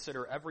 I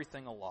consider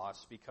everything a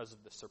loss because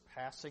of the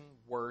surpassing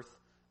worth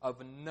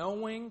of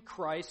knowing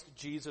Christ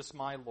Jesus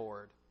my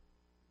Lord,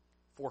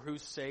 for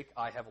whose sake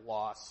I have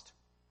lost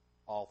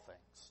all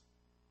things.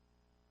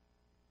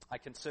 I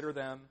consider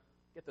them,"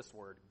 get this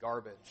word,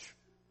 "garbage,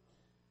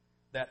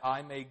 that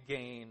I may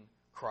gain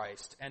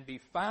Christ and be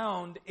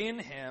found in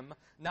Him,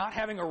 not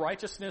having a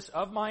righteousness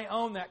of my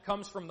own that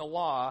comes from the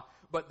law,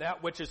 but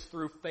that which is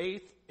through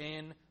faith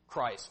in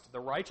Christ, the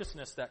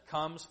righteousness that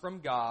comes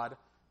from God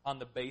on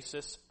the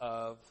basis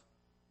of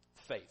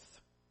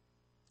faith."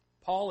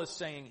 Paul is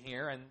saying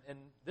here,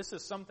 and this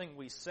is something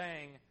we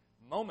sang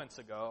moments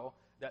ago,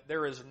 that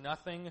there is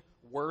nothing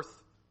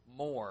worth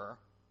more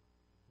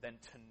than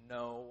to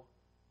know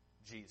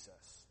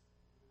Jesus.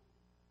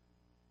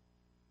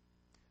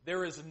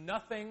 There is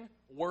nothing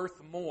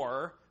worth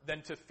more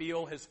than to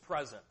feel His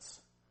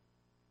presence,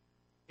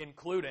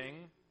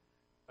 including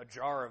a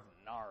jar of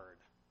nard.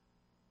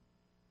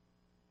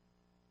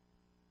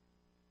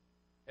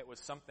 It was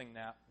something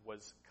that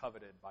was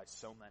coveted by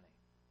so many,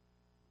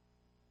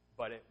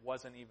 but it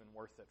wasn't even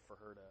worth it for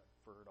her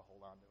to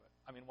hold on to it.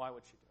 I mean, why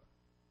would she do it?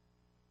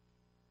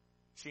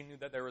 She knew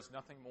that there was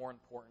nothing more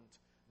important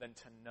than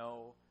to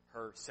know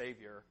her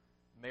Savior.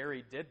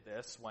 Mary did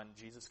this when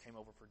Jesus came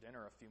over for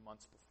dinner a few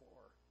months before.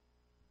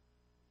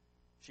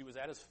 She was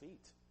at his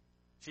feet.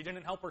 She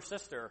didn't help her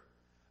sister.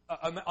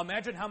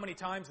 Imagine how many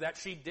times that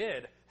she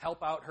did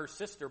help out her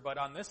sister, but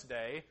on this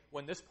day,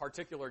 when this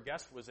particular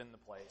guest was in the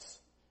place,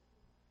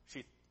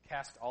 she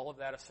cast all of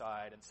that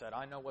aside and said,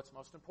 I know what's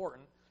most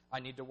important.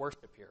 I need to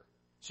worship here.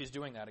 She's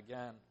doing that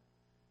again.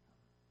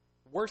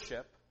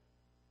 Worship,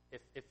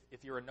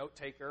 if you're a note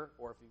taker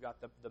or if you've got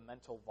the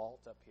mental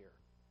vault up here,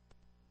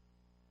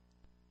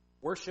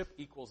 worship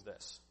equals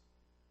this: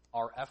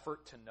 our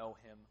effort to know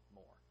Him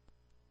more.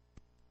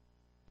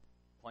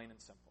 Plain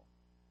and simple.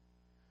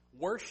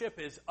 Worship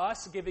is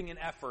us giving an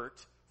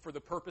effort for the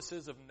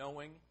purposes of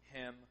knowing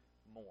Him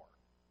more.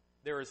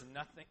 There's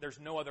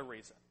no other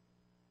reason.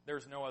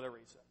 There's no other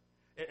reason.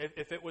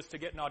 If it was to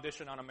get an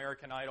audition on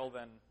American Idol,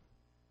 then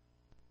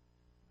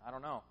I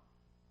don't know.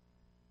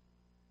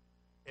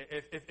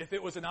 If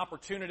it was an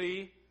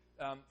opportunity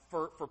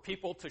for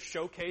people to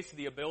showcase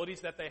the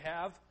abilities that they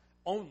have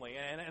only,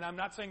 and I'm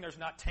not saying there's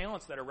not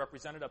talents that are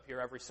represented up here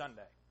every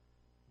Sunday.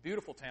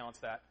 Beautiful talents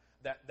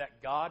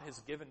that God has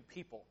given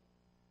people.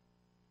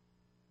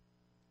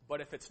 But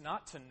if it's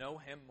not to know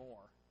Him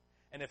more,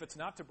 and if it's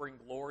not to bring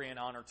glory and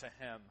honor to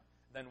Him,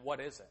 then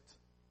what is it?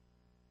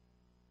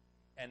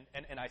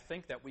 And I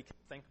think that we can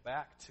think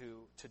back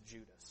to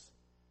Judas.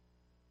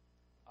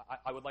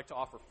 I would like to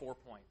offer 4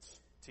 points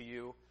to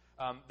you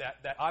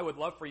that I would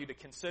love for you to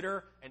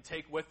consider and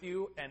take with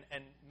you, and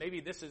maybe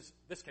this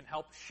can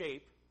help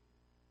shape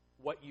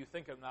what you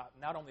think of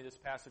not only this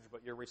passage,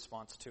 but your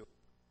response to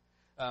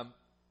it.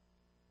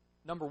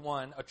 Number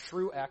 1, a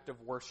true act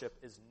of worship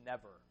is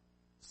never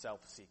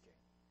self-seeking.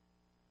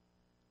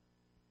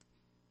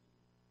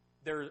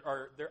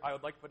 I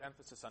would like to put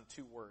emphasis on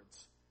 2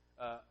 words.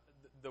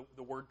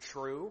 The word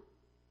true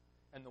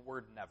and the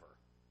word never.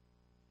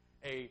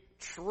 A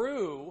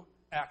true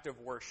act of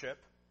worship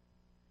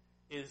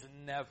is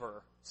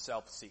never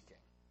self-seeking.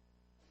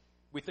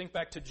 We think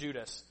back to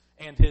Judas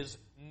and his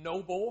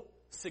noble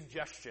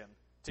suggestion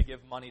to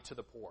give money to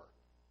the poor.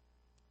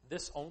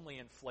 This only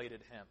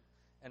inflated him,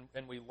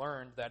 and we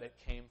learned that it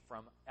came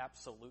from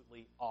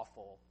absolutely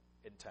awful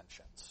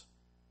intentions.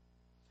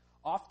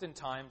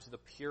 Oftentimes, the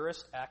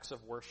purest acts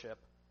of worship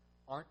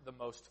aren't the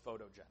most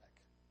photogenic.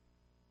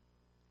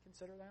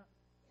 Consider that.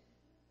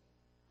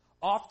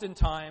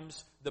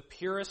 Oftentimes, the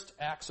purest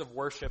acts of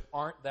worship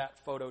aren't that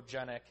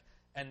photogenic,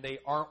 and they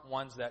aren't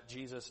ones that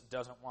Jesus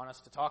doesn't want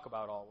us to talk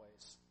about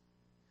always.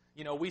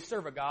 You know, we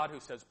serve a God who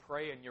says,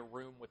 pray in your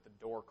room with the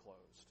door closed.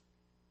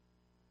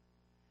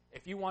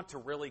 If you want to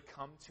really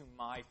come to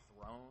my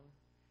throne,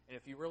 and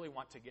if you really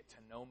want to get to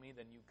know me,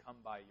 then you come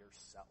by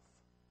yourself.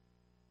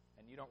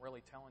 And you don't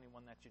really tell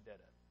anyone that you did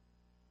it.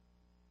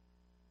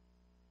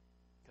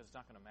 Because it's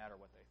not going to matter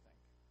what they think.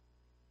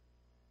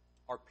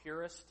 Our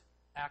purest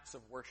acts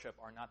of worship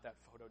are not that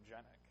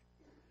photogenic.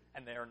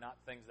 And they are not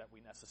things that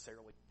we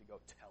necessarily need to go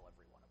tell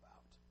everyone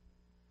about.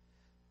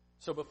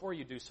 So before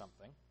you do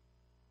something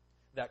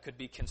that could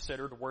be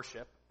considered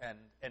worship,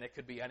 and it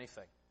could be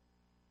anything,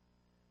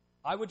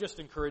 I would just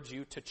encourage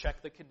you to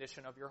check the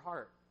condition of your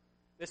heart.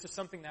 This is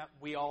something that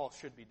we all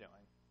should be doing.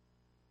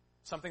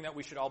 Something that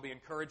we should all be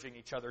encouraging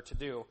each other to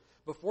do.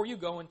 Before you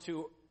go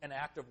into an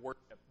act of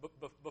worship,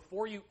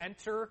 before you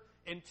enter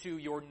into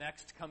your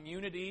next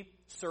community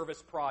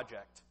service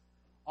project,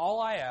 all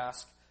I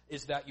ask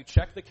is that you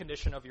check the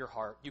condition of your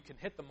heart. You can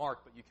hit the mark,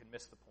 but you can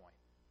miss the point.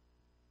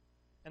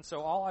 And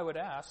so all I would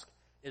ask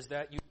is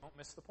that you don't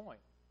miss the point.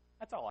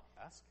 That's all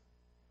I ask.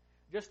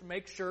 Just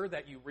make sure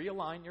that you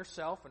realign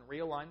yourself and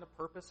realign the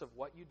purpose of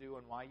what you do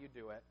and why you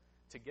do it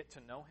to get to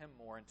know Him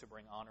more and to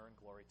bring honor and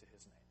glory to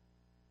His name.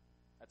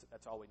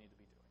 That's all we need to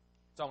be doing.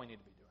 That's all we need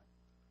to be doing.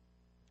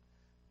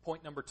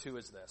 Point number 2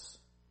 is this.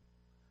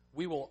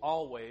 We will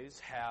always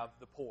have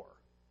the poor.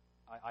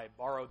 I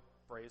borrowed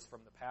the phrase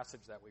from the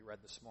passage that we read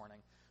this morning.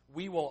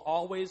 We will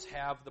always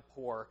have the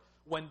poor.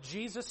 When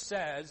Jesus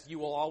says you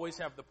will always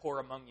have the poor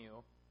among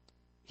you,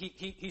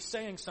 he's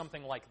saying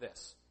something like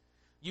this.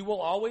 You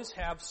will always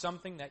have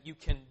something that you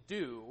can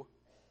do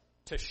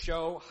to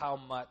show how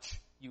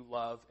much you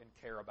love and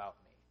care about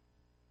me.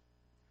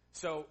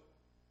 So,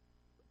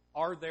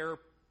 are there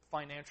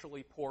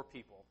financially poor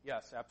people?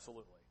 Yes,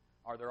 absolutely.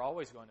 Are there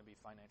always going to be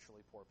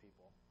financially poor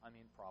people? I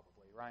mean,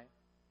 probably, right?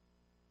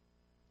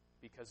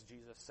 Because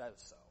Jesus says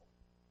so.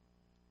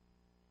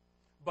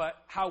 But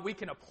how we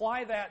can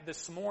apply that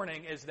this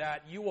morning is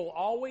that you will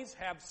always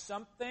have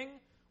something,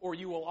 or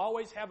you will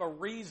always have a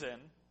reason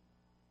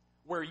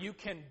where you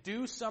can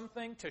do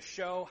something to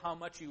show how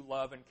much you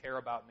love and care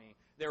about me.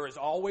 There is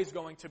always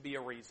going to be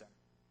a reason.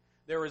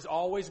 There is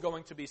always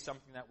going to be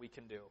something that we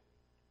can do.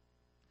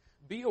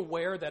 Be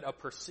aware that a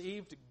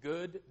perceived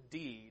good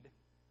deed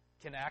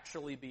can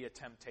actually be a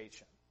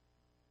temptation.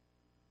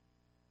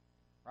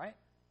 Right?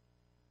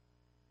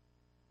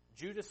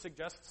 Judas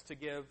suggests to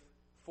give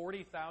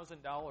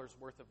 $40,000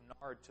 worth of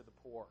nard to the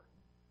poor.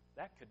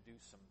 That could do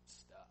some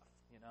stuff,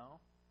 you know?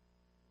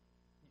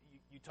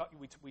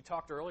 We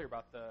talked earlier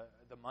about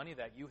the money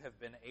that you have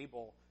been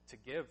able to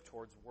give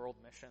towards world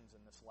missions in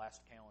this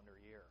last calendar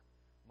year.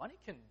 Money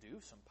can do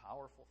some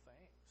powerful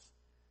things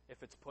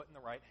if it's put in the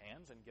right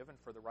hands and given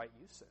for the right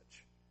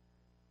usage.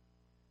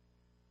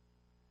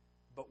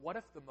 But what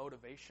if the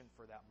motivation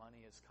for that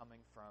money is coming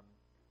from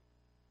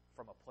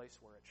a place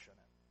where it shouldn't?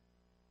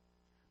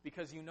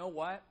 Because you know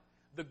what?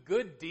 The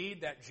good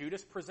deed that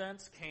Judas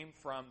presents came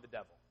from the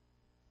devil.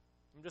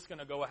 I'm just going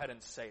to go ahead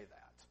and say that.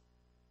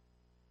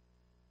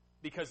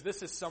 Because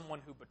this is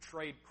someone who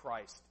betrayed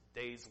Christ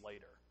days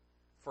later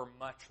for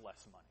much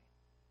less money.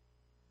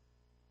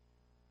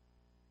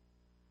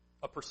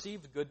 A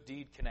perceived good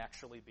deed can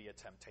actually be a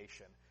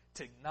temptation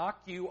to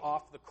knock you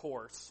off the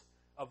course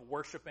of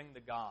worshiping the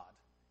God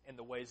in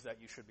the ways that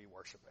you should be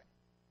worshiping.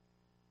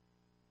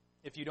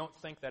 If you don't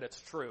think that it's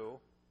true,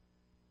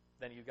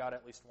 then you've got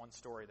at least one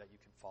story that you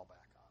can fall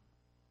back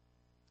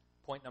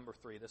on. Point number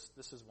 3,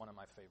 this is one of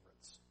my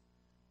favorites.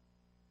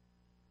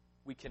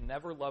 We can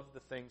never love the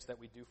things that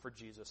we do for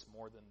Jesus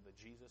more than the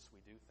Jesus we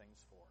do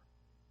things for.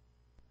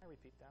 Can I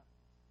repeat that?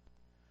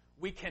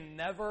 We can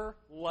never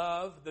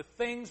love the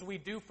things we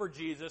do for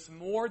Jesus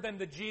more than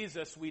the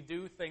Jesus we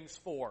do things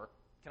for.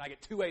 Can I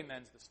get 2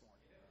 amens this morning?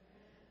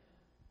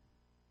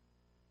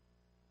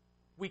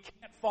 We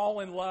can't fall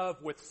in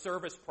love with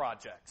service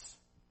projects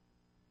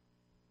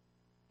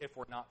if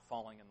we're not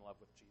falling in love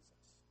with Jesus.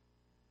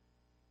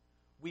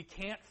 We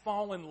can't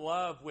fall in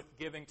love with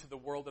giving to the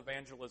World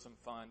Evangelism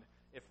Fund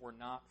if we're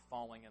not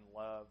falling in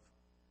love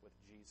with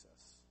Jesus.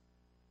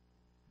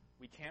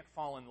 We can't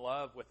fall in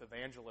love with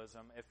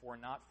evangelism if we're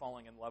not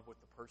falling in love with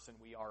the person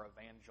we are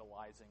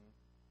evangelizing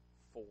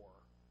for.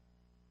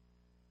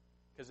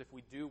 Because if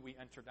we do, we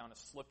enter down a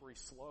slippery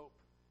slope.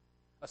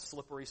 A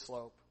slippery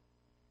slope.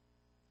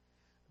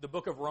 The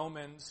book of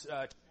Romans,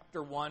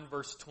 chapter 1,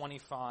 verse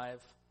 25,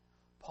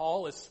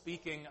 Paul is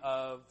speaking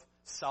of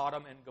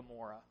Sodom and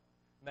Gomorrah.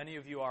 Many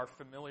of you are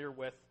familiar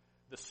with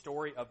the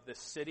story of this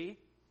city,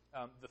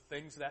 the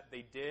things that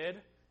they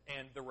did,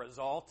 and the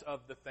result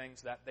of the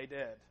things that they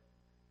did.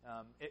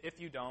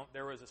 If you don't,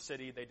 there was a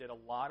city, they did a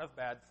lot of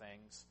bad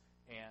things,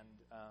 and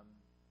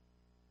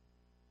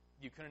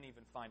you couldn't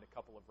even find a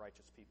couple of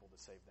righteous people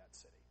to save that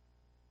city.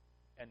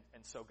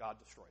 And so God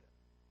destroyed it.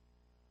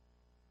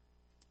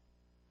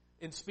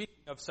 In speaking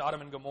of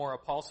Sodom and Gomorrah,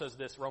 Paul says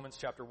this, Romans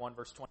chapter 1,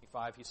 verse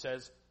 25. He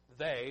says,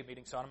 they,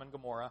 meaning Sodom and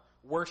Gomorrah,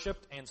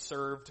 worshipped and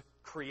served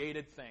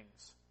created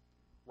things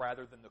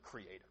rather than the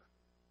Creator.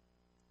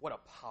 What a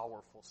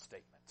powerful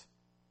statement.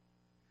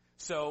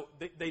 So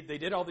they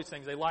did all these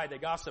things. They lied, they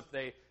gossiped,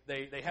 they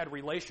had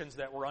relations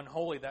that were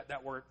unholy,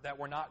 that were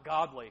not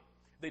godly.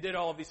 They did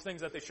all of these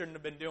things that they shouldn't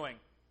have been doing.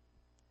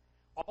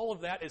 All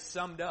of that is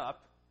summed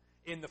up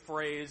in the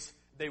phrase,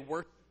 they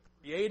worshiped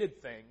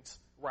created things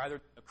rather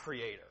than the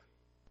Creator.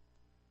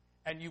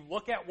 And you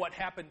look at what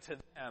happened to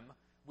them,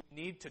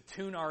 we need to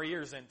tune our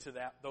ears into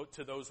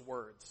to those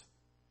words.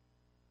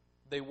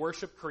 They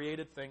worship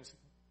created things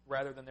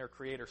rather than their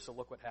Creator, so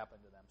look what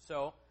happened to them.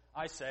 So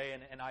I say,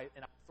 and I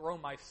throw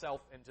myself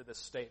into this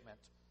statement,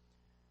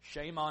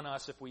 shame on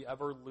us if we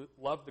ever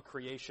love the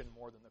creation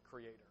more than the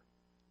Creator.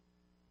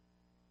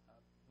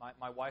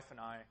 My wife and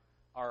I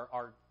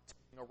are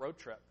taking a road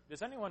trip.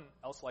 Does anyone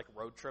else like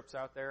road trips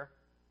out there?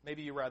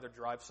 Maybe you rather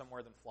drive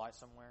somewhere than fly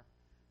somewhere.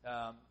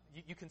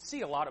 You can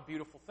see a lot of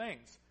beautiful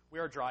things. We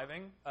are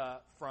driving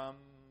from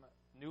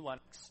New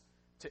Lenox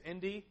to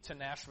Indy to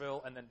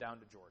Nashville and then down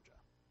to Georgia.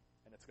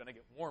 And it's going to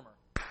get warmer.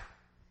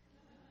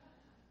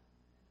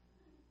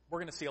 We're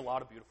going to see a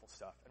lot of beautiful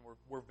stuff, and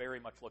we're very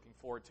much looking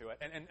forward to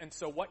it. And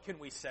so what can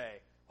we say?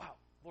 Wow,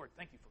 Lord,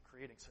 thank you for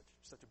creating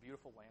such a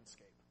beautiful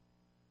landscape.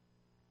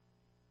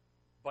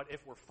 But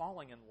if we're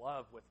falling in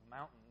love with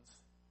mountains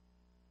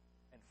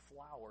and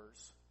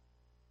flowers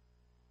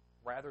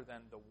rather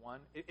than the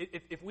one,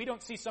 if we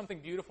don't see something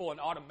beautiful and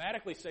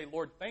automatically say,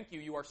 Lord, thank you,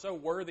 you are so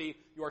worthy,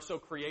 you are so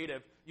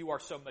creative, you are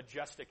so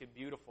majestic and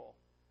beautiful,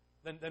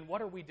 then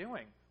what are we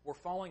doing? We're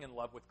falling in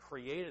love with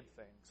created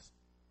things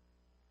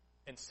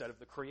instead of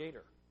the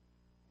Creator.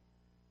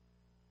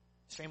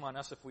 Shame on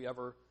us if we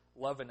ever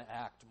love and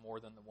act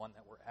more than the one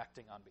that we're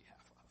acting on behalf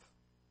of.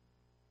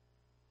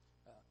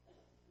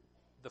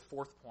 The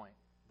fourth point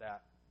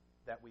that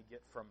we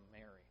get from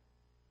Mary.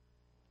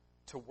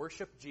 To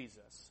worship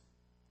Jesus,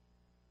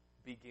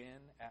 begin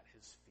at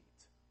His feet.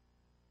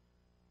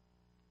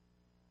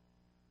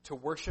 To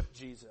worship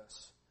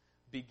Jesus,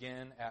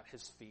 begin at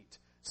His feet.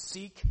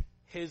 Seek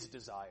His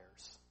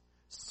desires.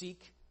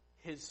 Seek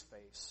His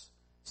face.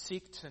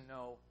 Seek to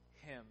know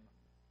Him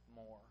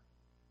more.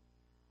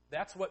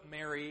 That's what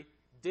Mary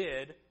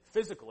did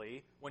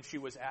physically when she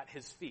was at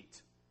His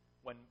feet.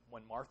 When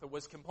Martha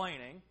was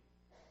complaining,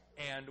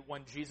 and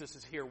when Jesus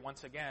is here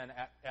once again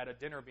at a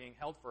dinner being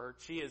held for her,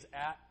 she is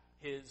at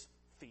His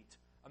feet.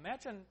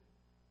 Imagine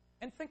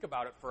and think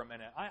about it for a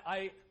minute.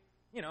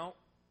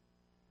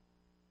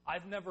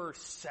 I've never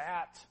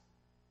sat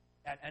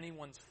at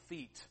anyone's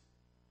feet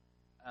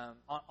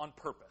on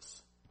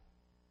purpose,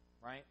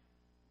 right?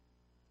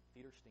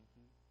 Feet are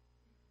stinky.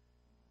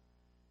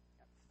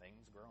 Got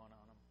things growing on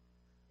them.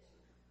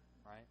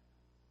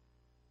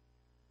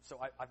 So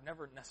I've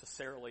never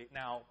necessarily,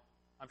 now,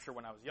 I'm sure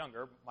when I was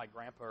younger, my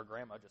grandpa or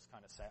grandma just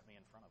kind of sat me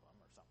in front of them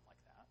or something like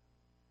that.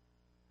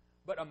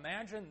 But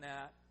imagine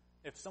that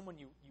if someone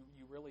you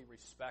really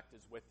respect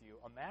is with you,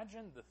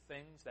 imagine the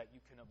things that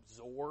you can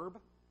absorb,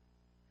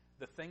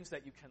 the things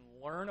that you can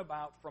learn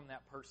about from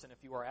that person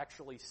if you are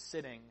actually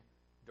sitting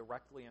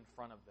directly in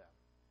front of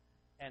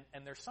them.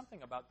 And there's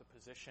something about the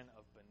position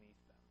of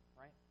beneath them,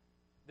 right?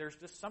 There's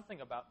just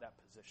something about that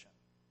position.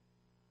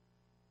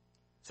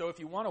 So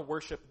if you want to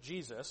worship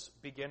Jesus,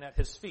 begin at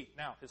his feet.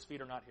 Now, his feet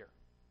are not here.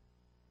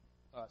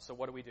 So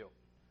what do?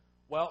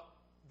 Well,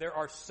 there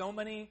are so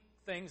many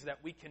things that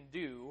we can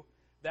do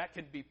that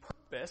can be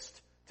purposed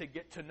to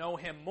get to know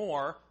him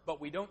more, but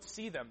we don't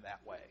see them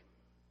that way.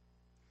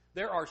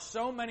 There are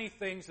so many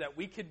things that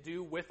we could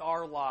do with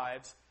our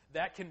lives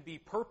that can be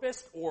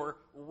purposed or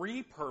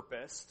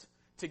repurposed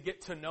to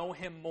get to know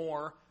him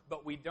more,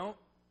 but we don't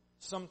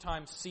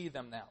sometimes see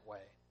them that way.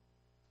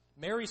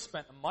 Mary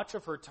spent much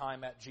of her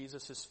time at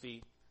Jesus'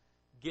 feet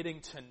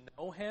getting to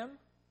know him.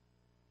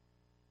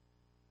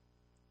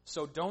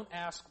 So don't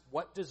ask,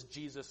 what does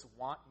Jesus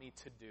want me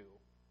to do?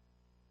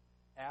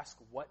 Ask,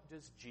 what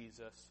does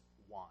Jesus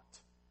want?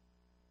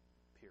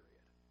 Period.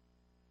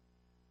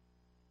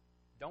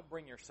 Don't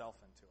bring yourself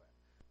into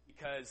it.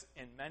 Because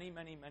in many,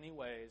 many, many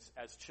ways,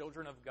 as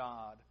children of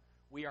God,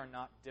 we are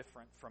not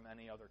different from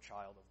any other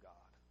child of God.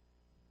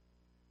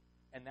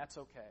 And that's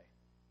okay.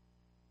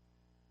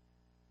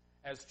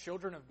 As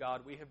children of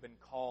God, we have been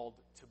called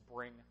to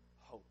bring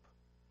hope.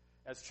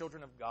 As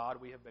children of God,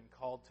 we have been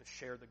called to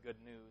share the good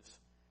news.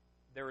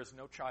 There is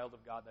no child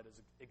of God that is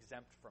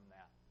exempt from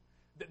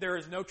that. There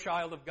is no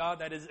child of God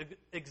that is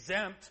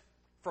exempt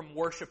from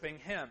worshiping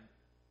him.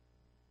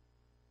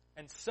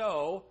 And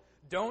so,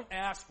 don't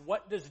ask,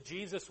 what does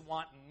Jesus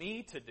want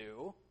me to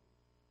do?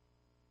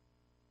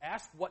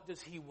 Ask, what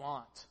does he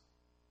want?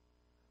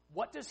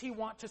 What does he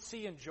want to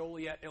see in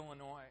Joliet,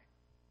 Illinois?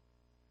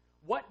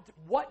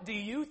 What do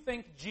you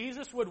think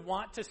Jesus would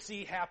want to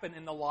see happen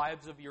in the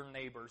lives of your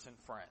neighbors and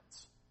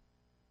friends?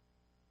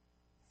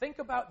 Think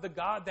about the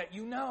God that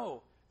you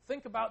know.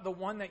 Think about the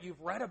one that you've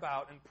read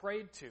about and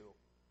prayed to.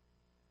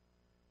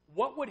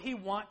 What would he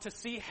want to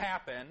see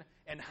happen,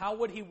 and how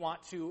would he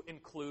want to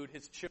include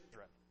his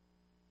children?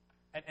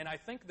 And I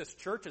think this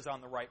church is on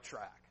the right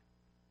track.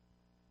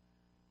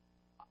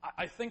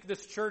 I think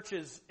this church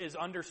is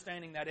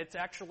understanding that it's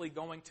actually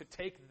going to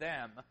take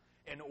them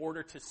in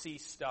order to see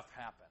stuff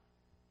happen.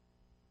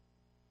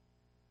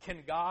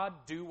 Can God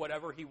do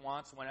whatever he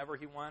wants whenever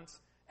he wants?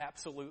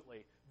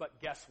 Absolutely. But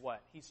guess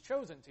what? He's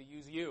chosen to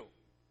use you.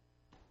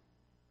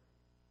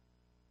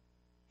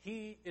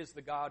 He is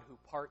the God who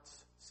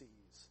parts seas.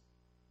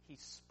 He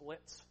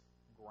splits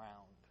ground.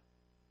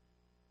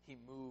 He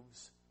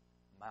moves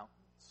mountains.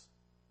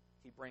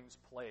 He brings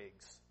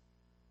plagues.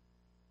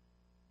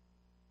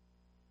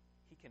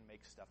 He can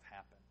make stuff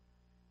happen.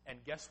 And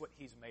guess what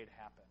he's made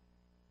happen?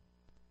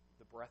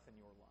 The breath in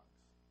your lungs.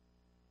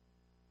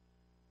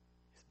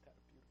 Isn't that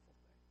a beautiful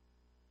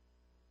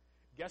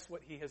thing? Guess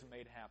what he has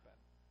made happen?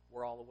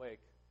 We're all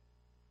awake.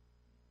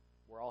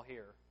 We're all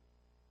here.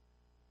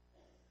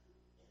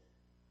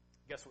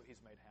 Guess what he's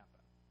made happen?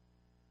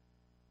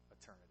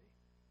 Eternity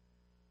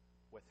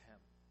with him.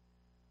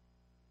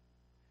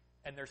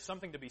 And there's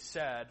something to be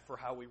said for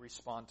how we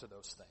respond to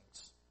those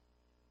things.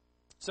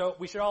 So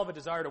we should all have a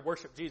desire to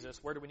worship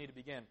Jesus. Where do we need to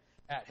begin?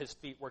 At his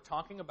feet. We're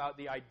talking about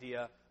the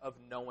idea of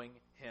knowing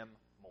him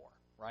more,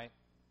 right?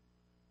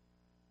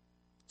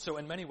 So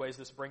in many ways,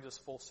 this brings us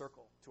full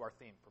circle to our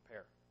theme,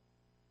 prepare.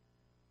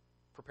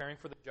 Preparing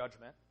for the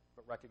judgment,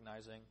 but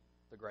recognizing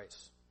the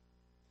grace.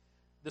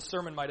 This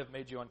sermon might have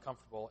made you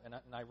uncomfortable, and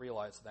I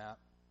realize that.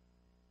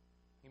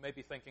 You may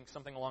be thinking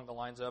something along the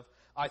lines of,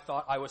 I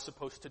thought I was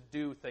supposed to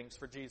do things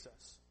for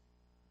Jesus.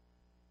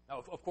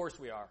 Now, of course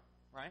we are,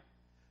 right?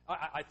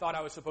 I thought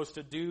I was supposed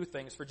to do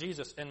things for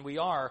Jesus, and we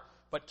are.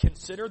 But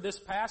consider this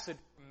passage,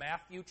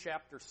 Matthew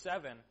chapter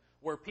 7,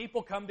 where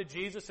people come to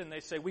Jesus and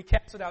they say, we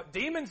casted out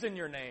demons in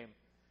your name.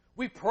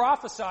 We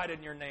prophesied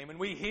in your name, and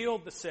we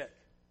healed the sick.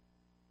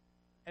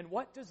 And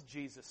what does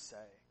Jesus say?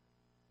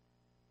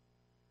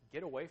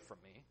 Get away from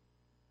me,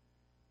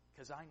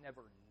 because I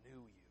never knew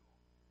you.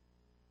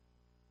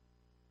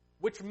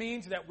 Which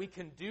means that we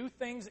can do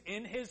things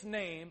in his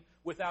name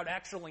without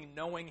actually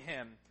knowing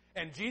him.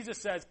 And Jesus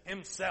says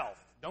himself.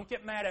 Don't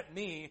get mad at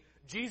me.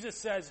 Jesus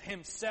says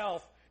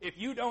himself, if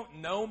you don't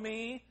know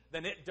me,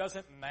 then it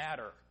doesn't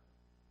matter.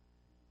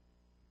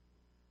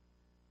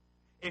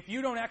 If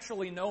you don't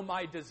actually know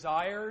my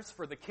desires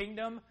for the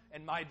kingdom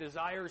and my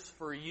desires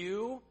for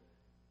you,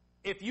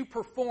 if you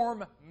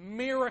perform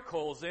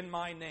miracles in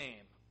my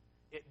name,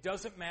 it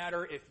doesn't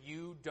matter if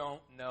you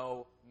don't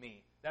know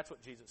me. That's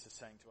what Jesus is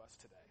saying to us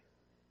today.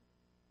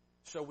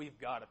 So we've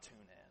got to tune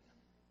in.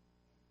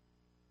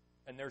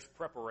 And there's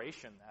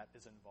preparation that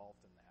is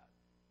involved in that.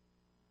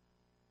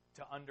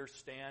 To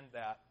understand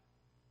that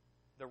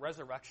the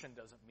resurrection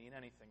doesn't mean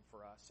anything for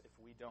us if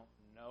we don't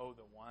know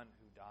the one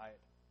who died.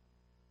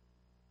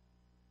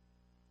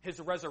 His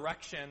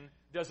resurrection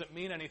doesn't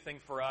mean anything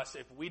for us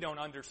if we don't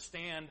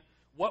understand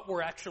what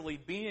we're actually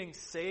being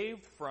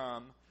saved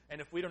from,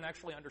 and if we don't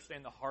actually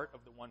understand the heart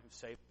of the one who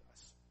saved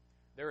us.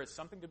 There is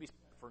something to be said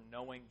for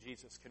knowing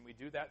Jesus. Can we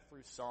do that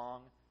through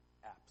song?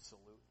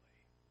 Absolutely.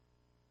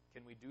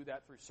 Can we do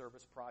that through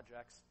service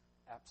projects?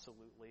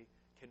 Absolutely.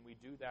 Can we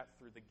do that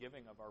through the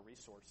giving of our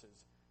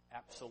resources?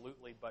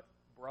 Absolutely. But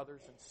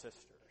brothers and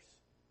sisters,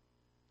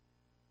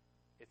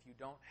 if you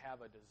don't have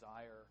a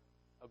desire,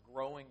 a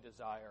growing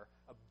desire,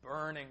 a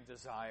burning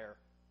desire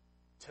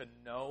to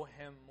know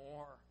Him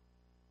more,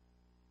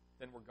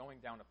 then we're going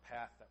down a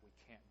path that we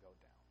can't go down.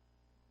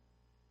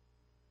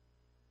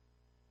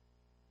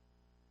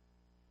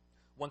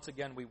 Once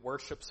again, we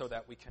worship so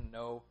that we can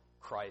know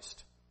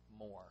Christ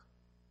more,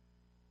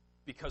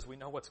 because we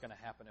know what's going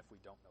to happen if we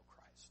don't know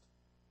Christ.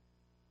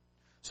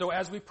 So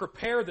as we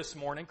prepare this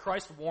morning,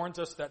 Christ warns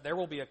us that there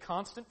will be a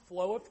constant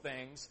flow of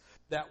things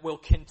that will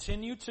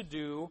continue to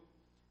do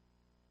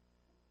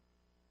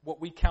what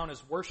we count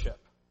as worship,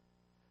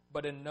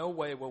 but in no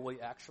way will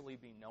we actually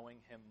be knowing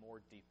Him more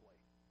deeply.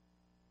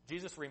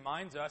 Jesus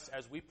reminds us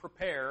as we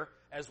prepare,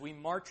 as we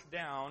march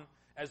down,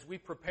 as we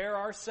prepare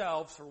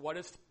ourselves for what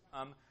is to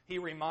come, He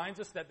reminds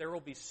us that there will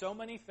be so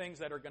many things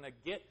that are going to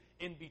get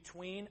in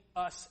between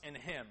us and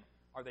Him.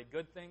 Are they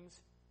good things?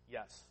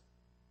 Yes.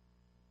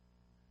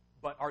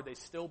 But are they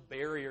still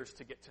barriers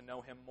to get to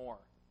know Him more?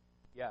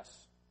 Yes.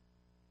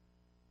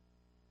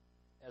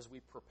 As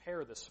we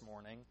prepare this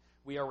morning,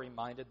 we are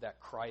reminded that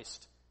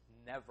Christ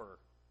never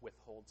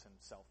withholds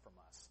Himself from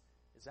us.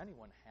 Is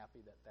anyone happy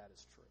that that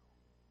is true?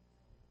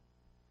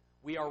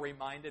 We are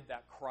reminded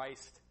that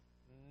Christ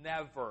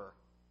never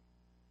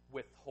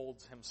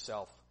withholds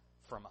Himself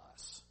from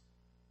us.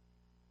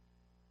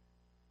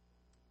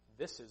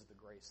 This is the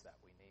grace that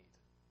we need.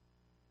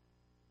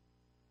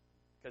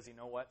 Because you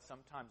know what?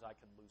 Sometimes I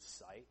can lose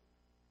sight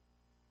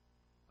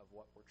of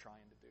what we're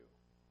trying to do.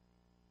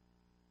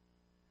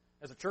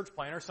 As a church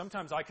planner,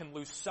 sometimes I can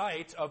lose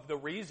sight of the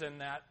reason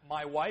that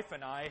my wife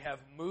and I have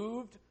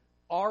moved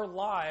our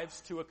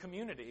lives to a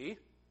community.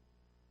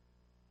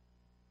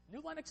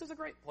 New Lenox is a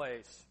great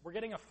place. We're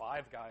getting a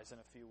Five Guys in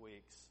a few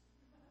weeks.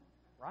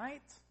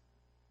 Right?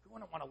 Who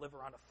wouldn't want to live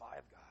around a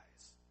Five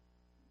Guys?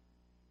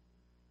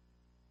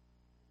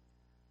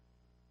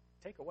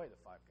 Take away the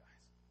Five Guys.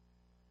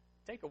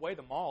 Take away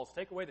the malls.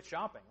 Take away the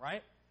shopping,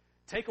 right?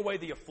 Take away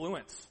the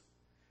affluence.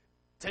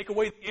 Take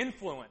away the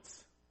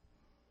influence.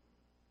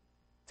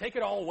 Take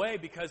it all away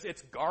because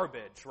it's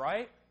garbage,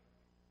 right?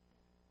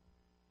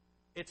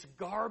 It's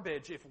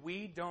garbage if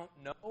we don't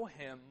know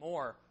Him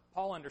more.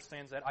 Paul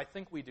understands that. I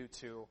think we do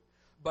too.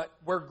 But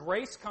where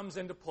grace comes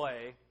into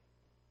play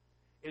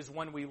is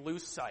when we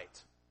lose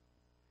sight.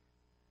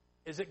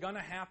 Is it going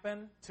to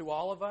happen to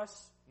all of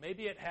us?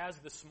 Maybe it has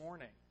this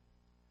morning.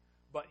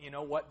 But you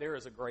know what? There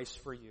is a grace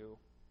for you.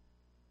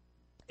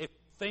 If you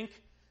think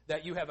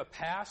that you have a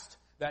past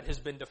that has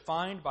been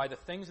defined by the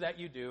things that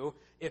you do,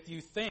 if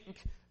you think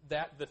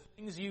that the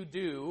things you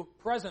do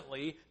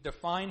presently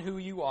define who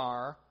you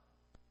are,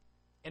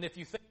 and if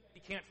you think that He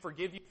can't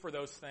forgive you for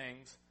those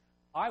things,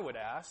 I would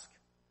ask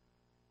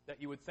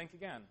that you would think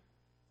again.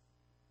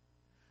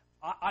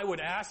 I would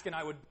ask and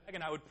I would beg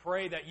and I would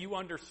pray that you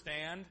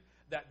understand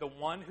that the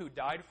one who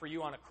died for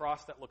you on a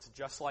cross that looks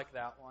just like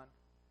that one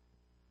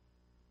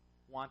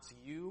wants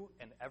you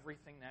and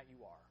everything that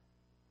you are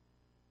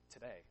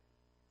today.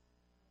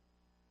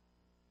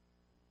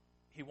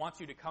 He wants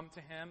you to come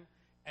to Him,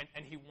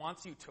 and He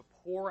wants you to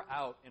pour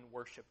out in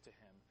worship to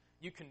Him.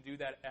 You can do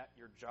that at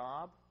your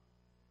job.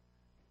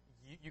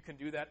 You can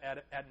do that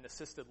at an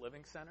assisted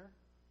living center.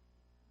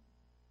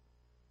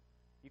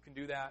 You can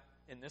do that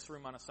in this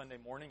room on a Sunday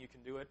morning. You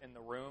can do it in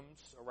the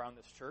rooms around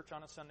this church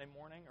on a Sunday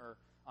morning or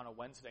on a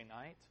Wednesday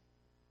night.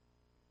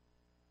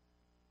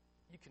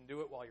 You can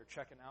do it while you're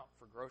checking out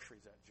for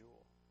groceries at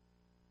Jewel.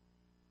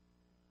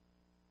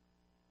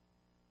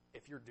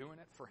 If you're doing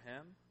it for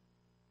Him,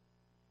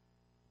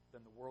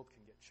 then the world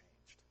can get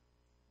changed.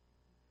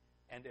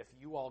 And if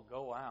you all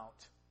go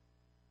out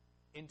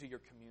into your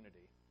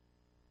community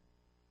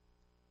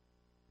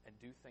and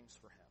do things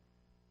for Him,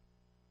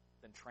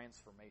 then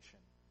transformation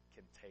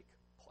can take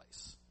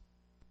place.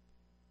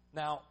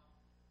 Now,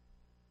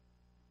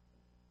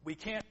 we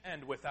can't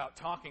end without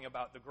talking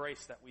about the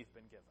grace that we've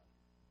been given.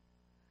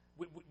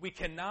 We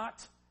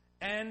cannot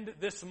end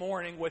this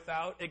morning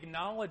without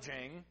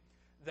acknowledging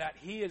that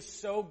He is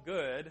so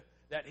good,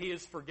 that He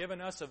has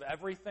forgiven us of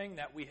everything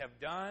that we have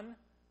done,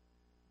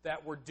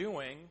 that we're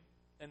doing,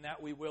 and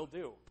that we will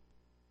do.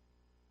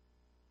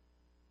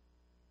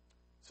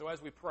 So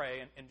as we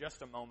pray in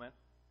just a moment,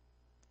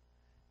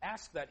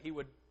 ask that He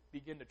would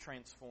begin to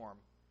transform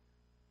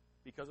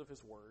because of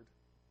His Word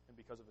and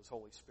because of His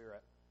Holy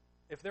Spirit.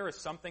 If there is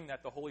something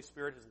that the Holy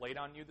Spirit has laid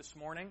on you this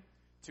morning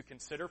to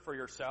consider for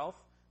yourself,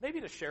 maybe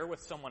to share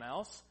with someone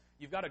else,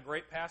 you've got a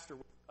great pastor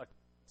with a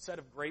set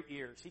of great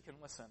ears. He can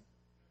listen.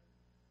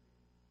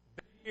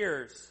 Big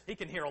ears. He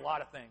can hear a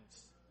lot of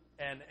things.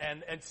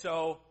 And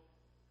so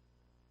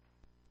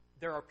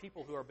there are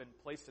people who have been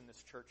placed in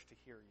this church to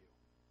hear you.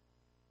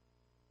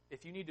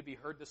 If you need to be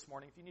heard this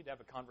morning, if you need to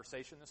have a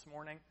conversation this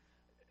morning,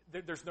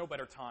 there's no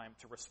better time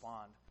to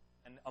respond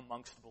than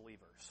amongst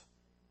believers.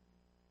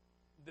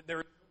 There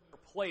is no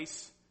better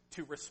place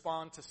to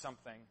respond to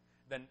something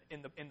than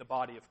in the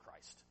body of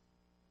Christ.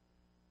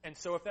 And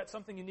so if that's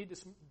something you need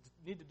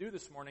to do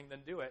this morning,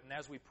 then do it. And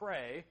as we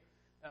pray,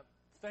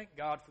 thank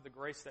God for the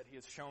grace that He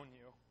has shown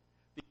you,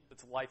 because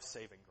it's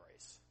life-saving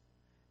grace.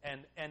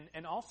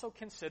 And also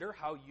consider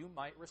how you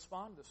might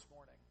respond this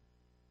morning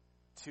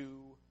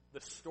to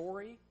the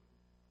story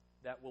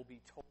that will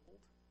be told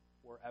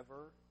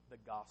wherever the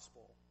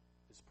gospel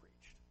is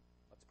preached.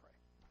 Let's pray.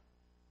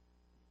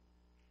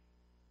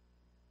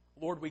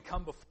 Lord, we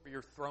come before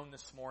your throne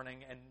this morning,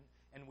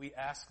 and we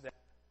ask that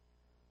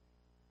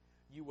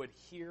you would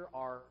hear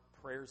our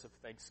prayers of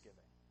thanksgiving.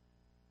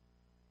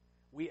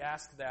 We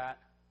ask that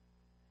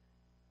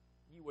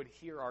you would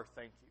hear our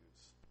thank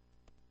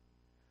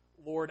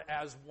yous. Lord,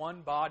 as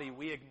one body,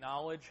 we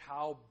acknowledge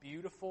how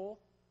beautiful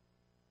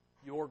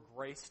your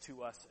grace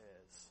to us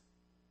is.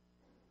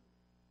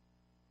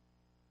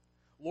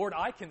 Lord,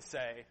 I can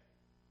say,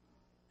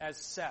 as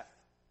Seth,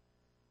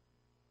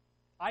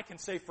 I can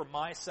say for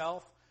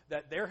myself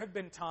that there have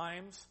been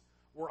times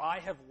where I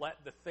have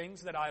let the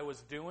things that I was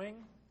doing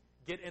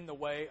get in the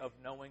way of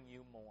knowing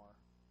you more.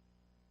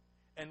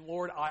 And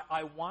Lord,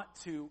 I want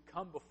to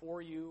come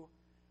before you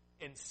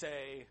and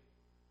say,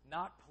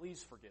 not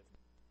please forgive me,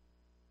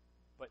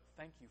 but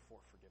thank you for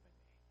forgiving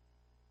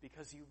me,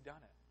 because you've done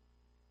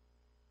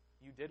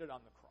it. You did it on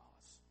the cross.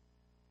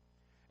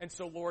 And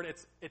so, Lord,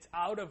 it's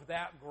out of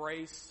that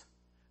grace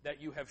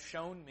that you have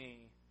shown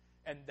me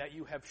and that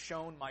you have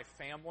shown my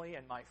family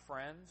and my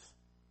friends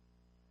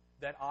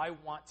that I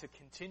want to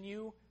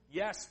continue,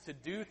 yes, to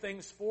do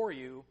things for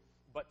you,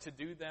 but to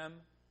do them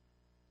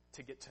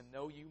to get to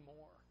know you more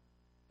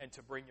and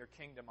to bring your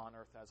kingdom on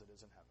earth as it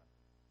is in heaven.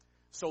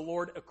 So,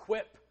 Lord,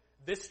 equip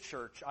this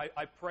church.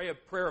 I pray a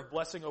prayer of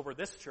blessing over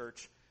this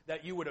church,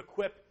 that you would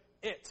equip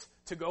it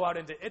to go out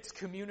into its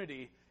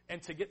community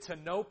and to get to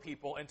know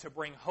people and to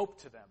bring hope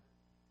to them.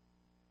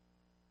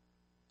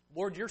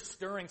 Lord, you're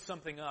stirring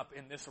something up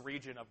in this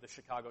region of the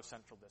Chicago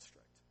Central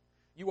District.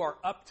 You are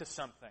up to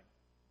something.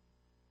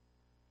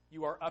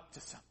 You are up to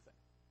something.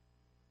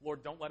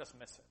 Lord, don't let us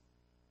miss it.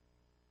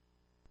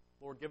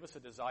 Lord, give us a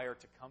desire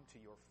to come to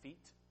your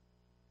feet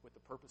with the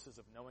purposes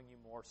of knowing you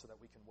more so that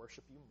we can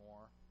worship you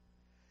more.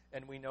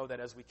 And we know that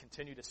as we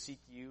continue to seek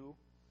you,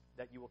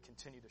 that you will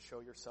continue to show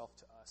yourself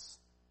to us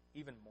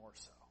even more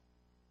so.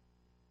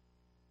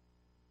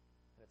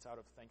 And it's out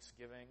of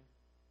thanksgiving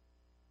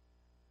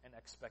and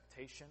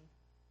expectation,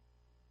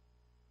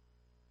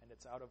 and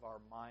it's out of our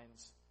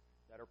minds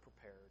that are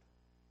prepared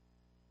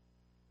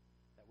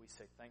that we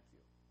say thank you,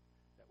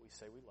 that we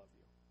say we love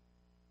you,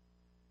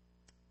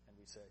 and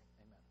we say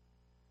amen.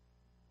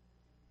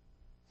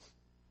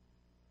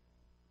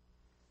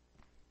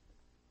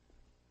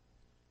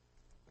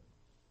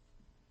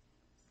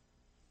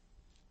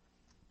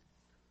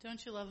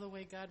 Don't you love the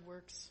way God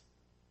works?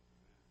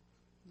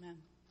 Amen.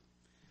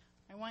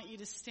 I want you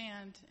to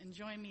stand and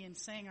join me in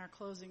saying our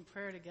closing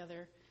prayer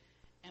together.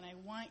 And I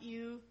want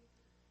you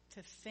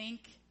to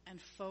think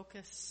and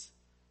focus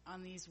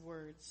on these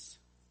words.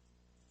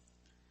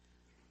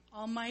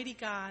 Almighty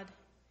God,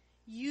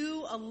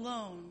 you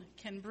alone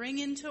can bring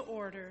into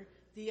order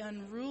the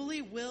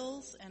unruly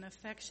wills and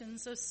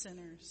affections of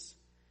sinners.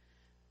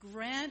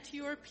 Grant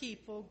your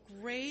people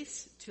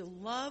grace to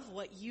love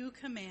what you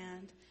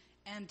command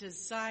and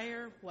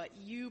desire what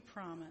you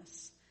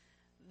promise,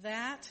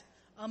 that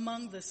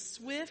among the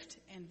swift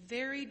and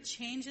varied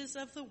changes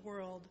of the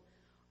world,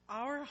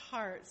 our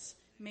hearts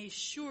may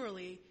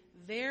surely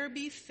there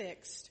be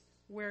fixed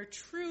where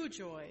true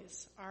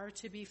joys are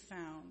to be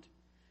found.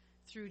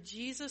 Through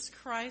Jesus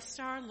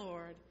Christ our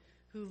Lord,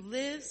 who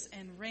lives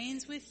and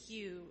reigns with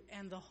you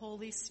and the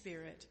Holy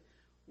Spirit,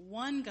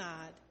 one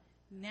God,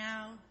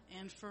 now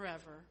and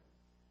forever.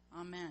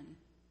 Amen.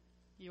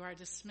 You are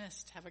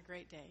dismissed. Have a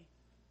great day.